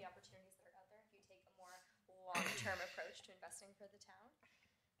some of the opportunities that are out there if you take a more long-term approach to investing for the town.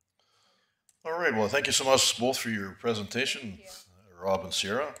 All right, well, thank you so much both for your presentation, Rob and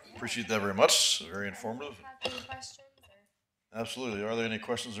Sierra. Appreciate that very much. Very informative. Have any questions? Or? Absolutely. Are there any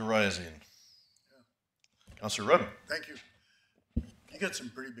questions arising? Councillor Rudd. Thank you. You got some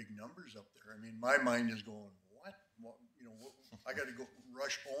pretty big numbers up there. I mean, my mind is going, what? You know, I got to go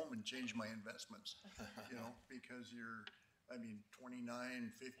rush home and change my investments, you know, because you're, I mean,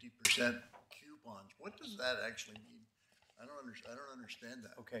 29, 50% coupons. What does that actually mean? I don't understand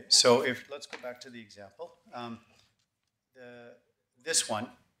that. Okay, so let's go back to the example. This one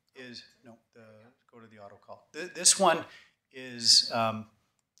is, go to the auto call. This one is,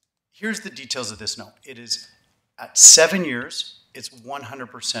 here's the details of this note. It is at 7 years, it's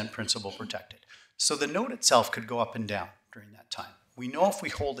 100% principal protected. So the note itself could go up and down during that time. We know if we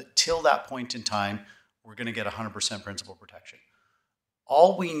hold it till that point in time, we're going to get 100% principal protection.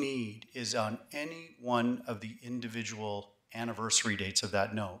 All we need is on any one of the individual anniversary dates of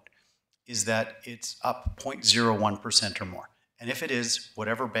that note is that it's up 0.01% or more. And if it is,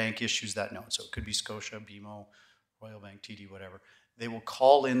 whatever bank issues that note, so it could be Scotia, BMO, Royal Bank, TD, whatever, they will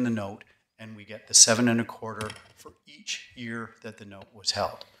call in the note and we get the 7.25 for each year that the note was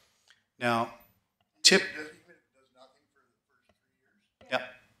held. Now, even if it does nothing for the first 3 years? Yeah,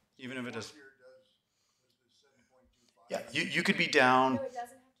 even if it does. Yeah, you could be down. No, it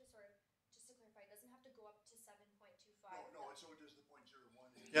doesn't have to, sorry, just to clarify, it doesn't have to go up to 7.25. No, so it does the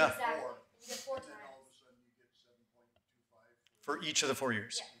 0.01. Yeah. Exactly. You get 4 times. And then all of a sudden you get 7.25. For each of the 4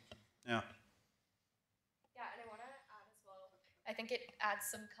 years. Yeah. Yeah, and I want to add as well, I think it adds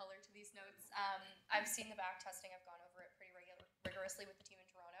some color to these notes. I've seen the back testing. I've gone over it pretty rigorously with the team in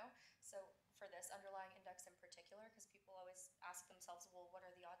Toronto. So for this underlying index in particular, because people always ask themselves, well, what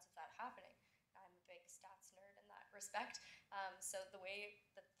are the odds of that happening? I'm a big stats nerd in that respect. So the way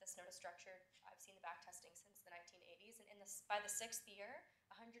that this note is structured, I've seen the back testing since the 1980s, and by the 6th year,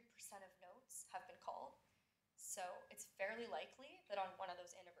 100% of notes have been called. So it's fairly likely that on one of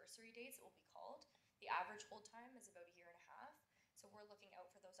those anniversary dates it will be called. The average hold time is about 1.5 years. So we're looking out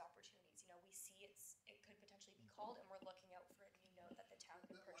for those opportunities. You know, we see it could potentially be called, and we're looking out for a new note that the town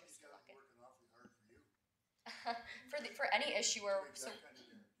can purchase to lock in. For any issuer, so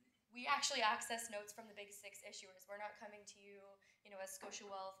we actually access notes from the big 6 issuers. We're not coming to you, as Scotia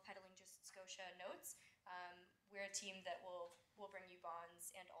Wealth peddling just Scotia notes. We're a team that will bring you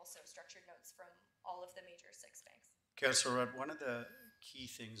bonds and also structured notes from all of the major 6 banks. Councillor Rudd, one of the key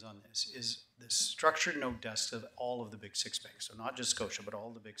things on this is the structured note desks of all of the big 6 banks. So not just Scotia, but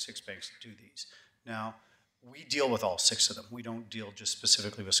all the big 6 banks do these. Now, we deal with all 6 of them. We don't deal just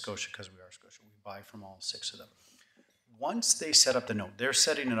specifically with Scotia because we are Scotia. We buy from all 6 of them. Once they set up the note, they're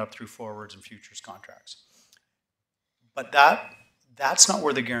setting it up through forwards and futures contracts. But that's not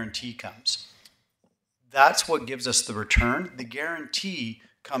where the guarantee comes. That's what gives us the return. The guarantee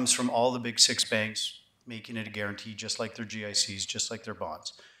comes from all the big 6 banks making it a guarantee, just like their GICs, just like their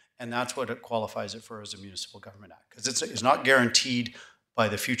bonds. And that's what it qualifies it for as a Municipal Government Act. Because it's not guaranteed by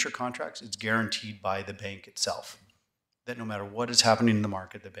the future contracts, it's guaranteed by the bank itself. that no matter what is happening in the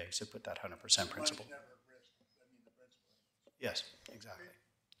market, the banks have put that 100% principal. Yes, exactly.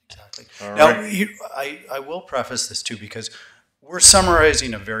 Exactly. All Now, right. I will preface this too, because we're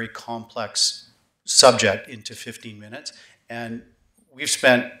summarizing a very complex subject into 15 minutes, and we've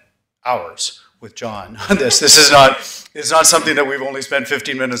spent hours with John on this. It's not something that we've only spent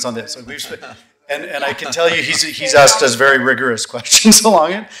 15 minutes on this. So we've spent, and I can tell you he's asked us very rigorous questions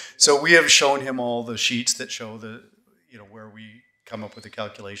along it. So we have shown him all the sheets that show where we come up with the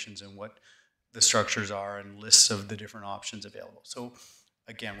calculations and what the structures are and lists of the different options available. So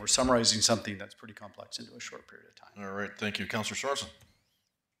again, we're summarizing something that's pretty complex into a short period of time. All right, thank you. Councillor Sorensen.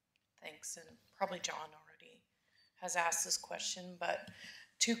 Thanks, and probably John already has asked this question, but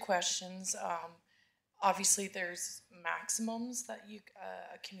 2 questions. Obviously, there's maximums that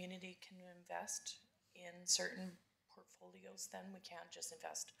a community can invest in certain portfolios. Then we can't just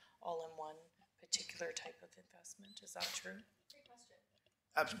invest all in one particular type of investment. Is that true?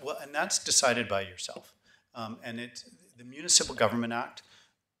 Well, and that's decided by yourself. And the Municipal Government Act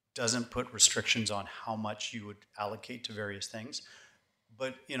doesn't put restrictions on how much you would allocate to various things.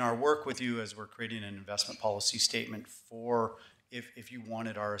 But in our work with you, as we're creating an investment policy statement for if you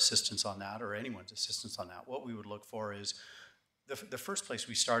wanted our assistance on that or anyone's assistance on that, what we would look for is the first place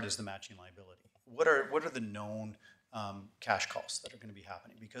we start is the matching liability. What are the known cash calls that are going to be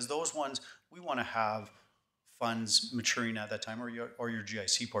happening? Because those ones, we want to have funds maturing at that time, or your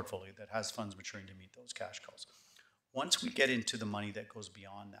GIC portfolio that has funds maturing to meet those cash calls. Once we get into the money that goes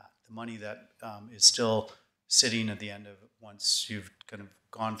beyond that, the money that is still sitting at the end of once you've kind of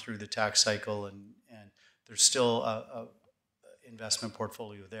gone through the tax cycle and there's still a investment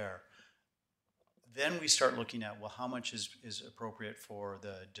portfolio there, then we start looking at, well, how much is appropriate for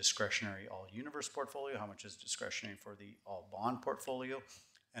the discretionary all universe portfolio, how much is discretionary for the all bond portfolio,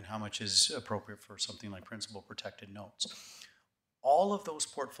 and how much is appropriate for something like principal protected notes. All of those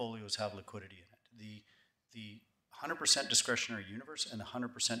portfolios have liquidity in it. The 100% discretionary universe and the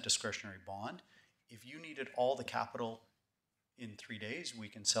 100% discretionary bond, if you needed all the capital in 3 days, we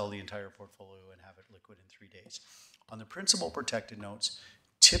can sell the entire portfolio and have it liquid in 3 days. On the principal protected notes,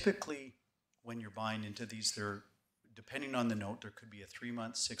 typically when you're buying into these, depending on the note, there could be a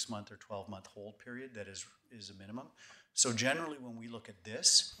 3-month, 6-month, or 12-month hold period that is a minimum. So generally when we look at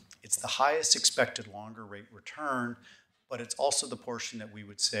this, it's the highest expected longer rate return, but it's also the portion that we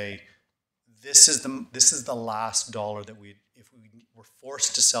would say, this is the last dollar that if we were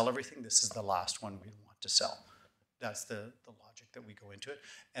forced to sell everything, this is the last one we want to sell. That's the logic that we go into it.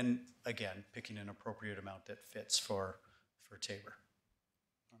 And again, picking an appropriate amount that fits for Tabor.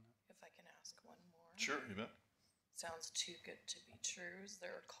 If I can ask one more. Sure, you bet. Sounds too good to be true. Is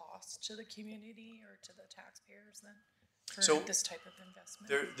there a cost to the community or to the taxpayers then for this type of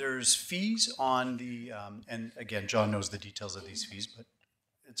investment? There's fees on the, and again, John knows the details of these fees, but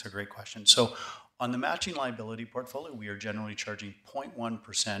it's a great question. So on the matching liability portfolio, we are generally charging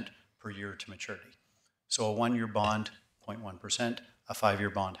 0.1% per year to maturity. So a 1-year bond, 0.1%, a 5-year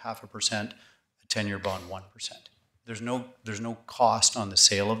bond, 0.5%, a 10-year bond, 1%. There's no cost on the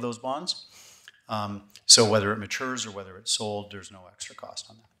sale of those bonds. So whether it matures or whether it's sold, there's no extra cost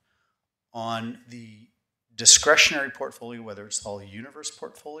on that. On the discretionary portfolio, whether it's the all universe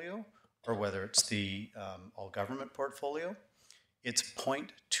portfolio or whether it's the all government portfolio, it's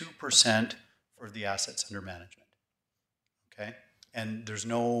 0.2% for the assets under management. Okay, and there's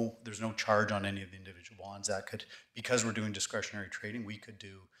no charge on any of the individual bonds. That could, because we're doing discretionary trading, we could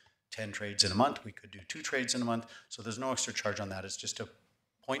do 10 trades in a month, we could do 2 trades in a month. So there's no extra charge on that. It's just a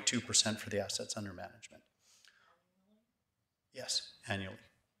 0.2% for the assets under management. Yes, annually.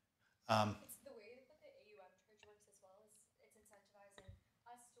 It's the way that the AUM charge works as well. It's incentivizing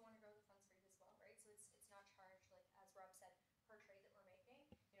us to want to grow the funds for you as well, right? So it's not charged, like as Rob said, per trade that we're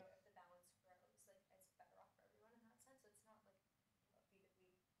making. You know, if the balance grows, like it's better off for everyone in that sense. So it's not like a fee that we repeat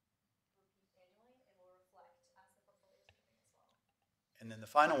annually. It will reflect as the portfolio is moving as well. And then the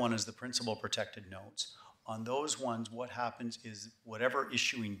final one is the principal protected notes. On those ones, what happens is whatever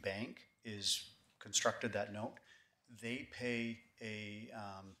issuing bank is constructed that note, they pay a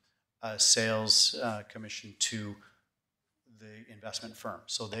sales commission to the investment firm.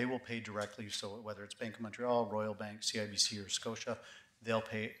 So they will pay directly, so whether it's Bank of Montreal, Royal Bank, CIBC, or Scotia, they'll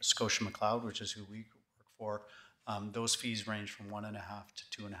pay Scotia McLeod, which is who we work for. Those fees range from 1.5%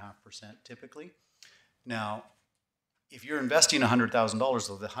 to 2.5% typically. Now, if you're investing $100,000,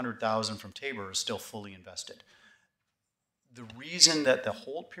 though, the $100,000 from Tabor is still fully invested. The reason that the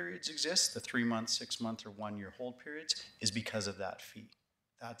hold periods exist, the 3-month, 6-month, or 1-year hold periods, is because of that fee.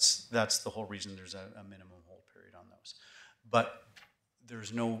 That's the whole reason there's a minimum hold period on those. But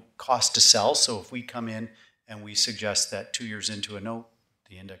there's no cost to sell. So if we come in and we suggest that 2 years into a note,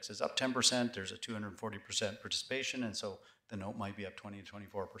 the index is up 10%, there's a 240% participation, and so the note might be up 20 to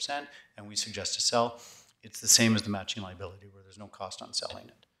 24%, and we suggest to sell. It's the same as the matching liability, where there's no cost on selling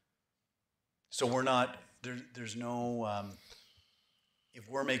it. So we're not, there's no, if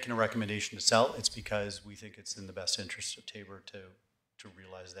we're making a recommendation to sell, it's because we think it's in the best interest of Tabor to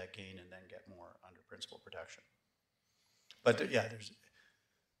realize that gain and then get more under principal protection. But yeah, there's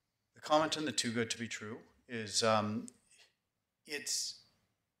the comment in the too good to be true is it's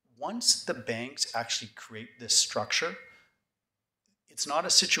once the banks actually create this structure, it's not a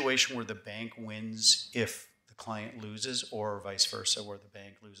situation where the bank wins if the client loses or vice versa, where the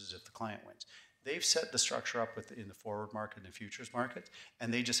bank loses if the client wins. They've set the structure up in the forward market and the futures market,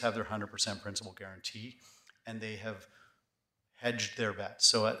 and they just have their 100% principal guarantee, and they have hedged their bets.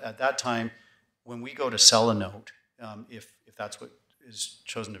 So at that time, when we go to sell a note, if that's what is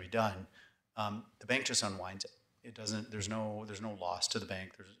chosen to be done, the bank just unwinds it. It doesn't. There's no loss to the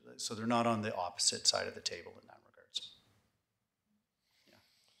bank. So they're not on the opposite side of the table in that regards.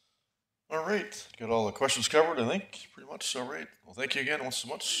 Yeah. All right, got all the questions covered, I think, pretty much. All right. Well, thank you again once so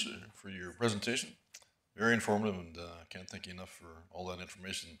much for your presentation. Very informative, and can't thank you enough for all that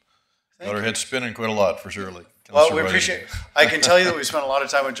information. Got our head spinning quite a lot, for sure. Like, well, we appreciate it. I can tell you that we spent a lot of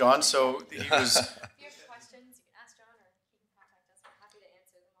time with John, so he was... If you have questions, you can ask John or he can contact us. We're happy to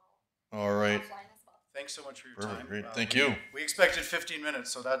answer them all. All right. Offline as well. Thanks so much for your Perfect, time. great. Thank you. We expected 15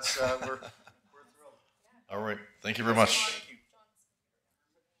 minutes, so that's, we're thrilled. All right. Thank you very much. Thank you.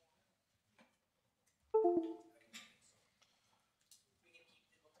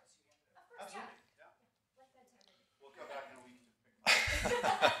 We'll come back in a week to pick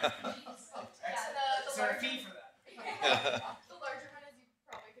Is there a fee for that? The larger one, as you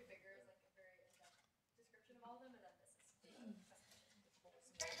probably could figure, is like a very in-depth description of all of them, and then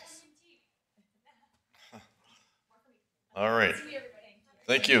this is All right. See everybody.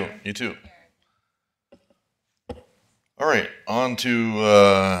 Thank you. You too. All right. On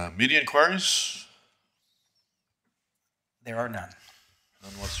to media inquiries. There are none.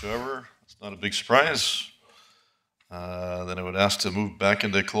 None whatsoever. It's not a big surprise. Then I would ask to move back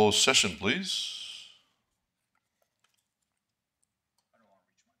into closed session, please.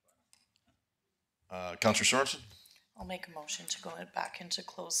 Councillor Sorensen, I'll make a motion to go back into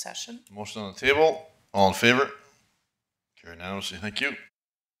closed session. motion on the table. All in favor? Carried unanimously. Thank you.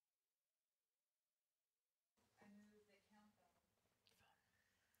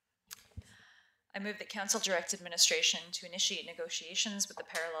 I move that council direct administration to initiate negotiations with the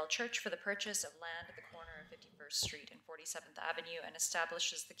Parallel Church for the purchase of land at the corner of 51st Street and 47th Avenue and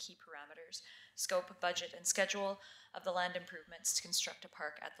establishes the key parameters, scope, budget, and schedule of the land improvements to construct a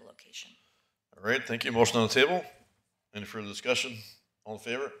park at the location. All right. Thank you. Motion on the table. Any further discussion? All in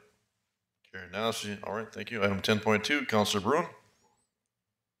favor? Carried unanimously. All right. Thank you. Item 10.2, Councillor Bruin.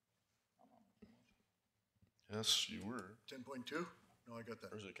 Yes, you were. 10.2? No, I got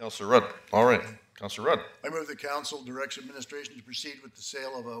that. Or is it Councillor Rudd? All right. Councillor Rudd. I move the council directs administration to proceed with the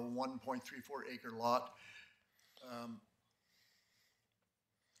sale of a 1.34 acre lot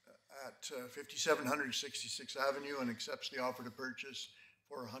at 5766 Avenue and accepts the offer to purchase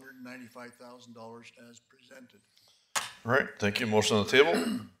for $195,000 as presented. All right. Thank you. Motion on the table.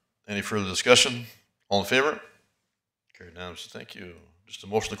 Any further discussion? All in favor? Carried unanimously. Thank you. Just a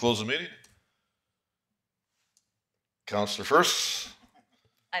motion to close the meeting. Councillor first.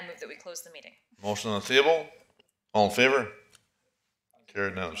 I move that we close the meeting. Motion on the table. All in favor? Carried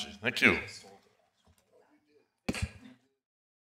unanimously. Thank you.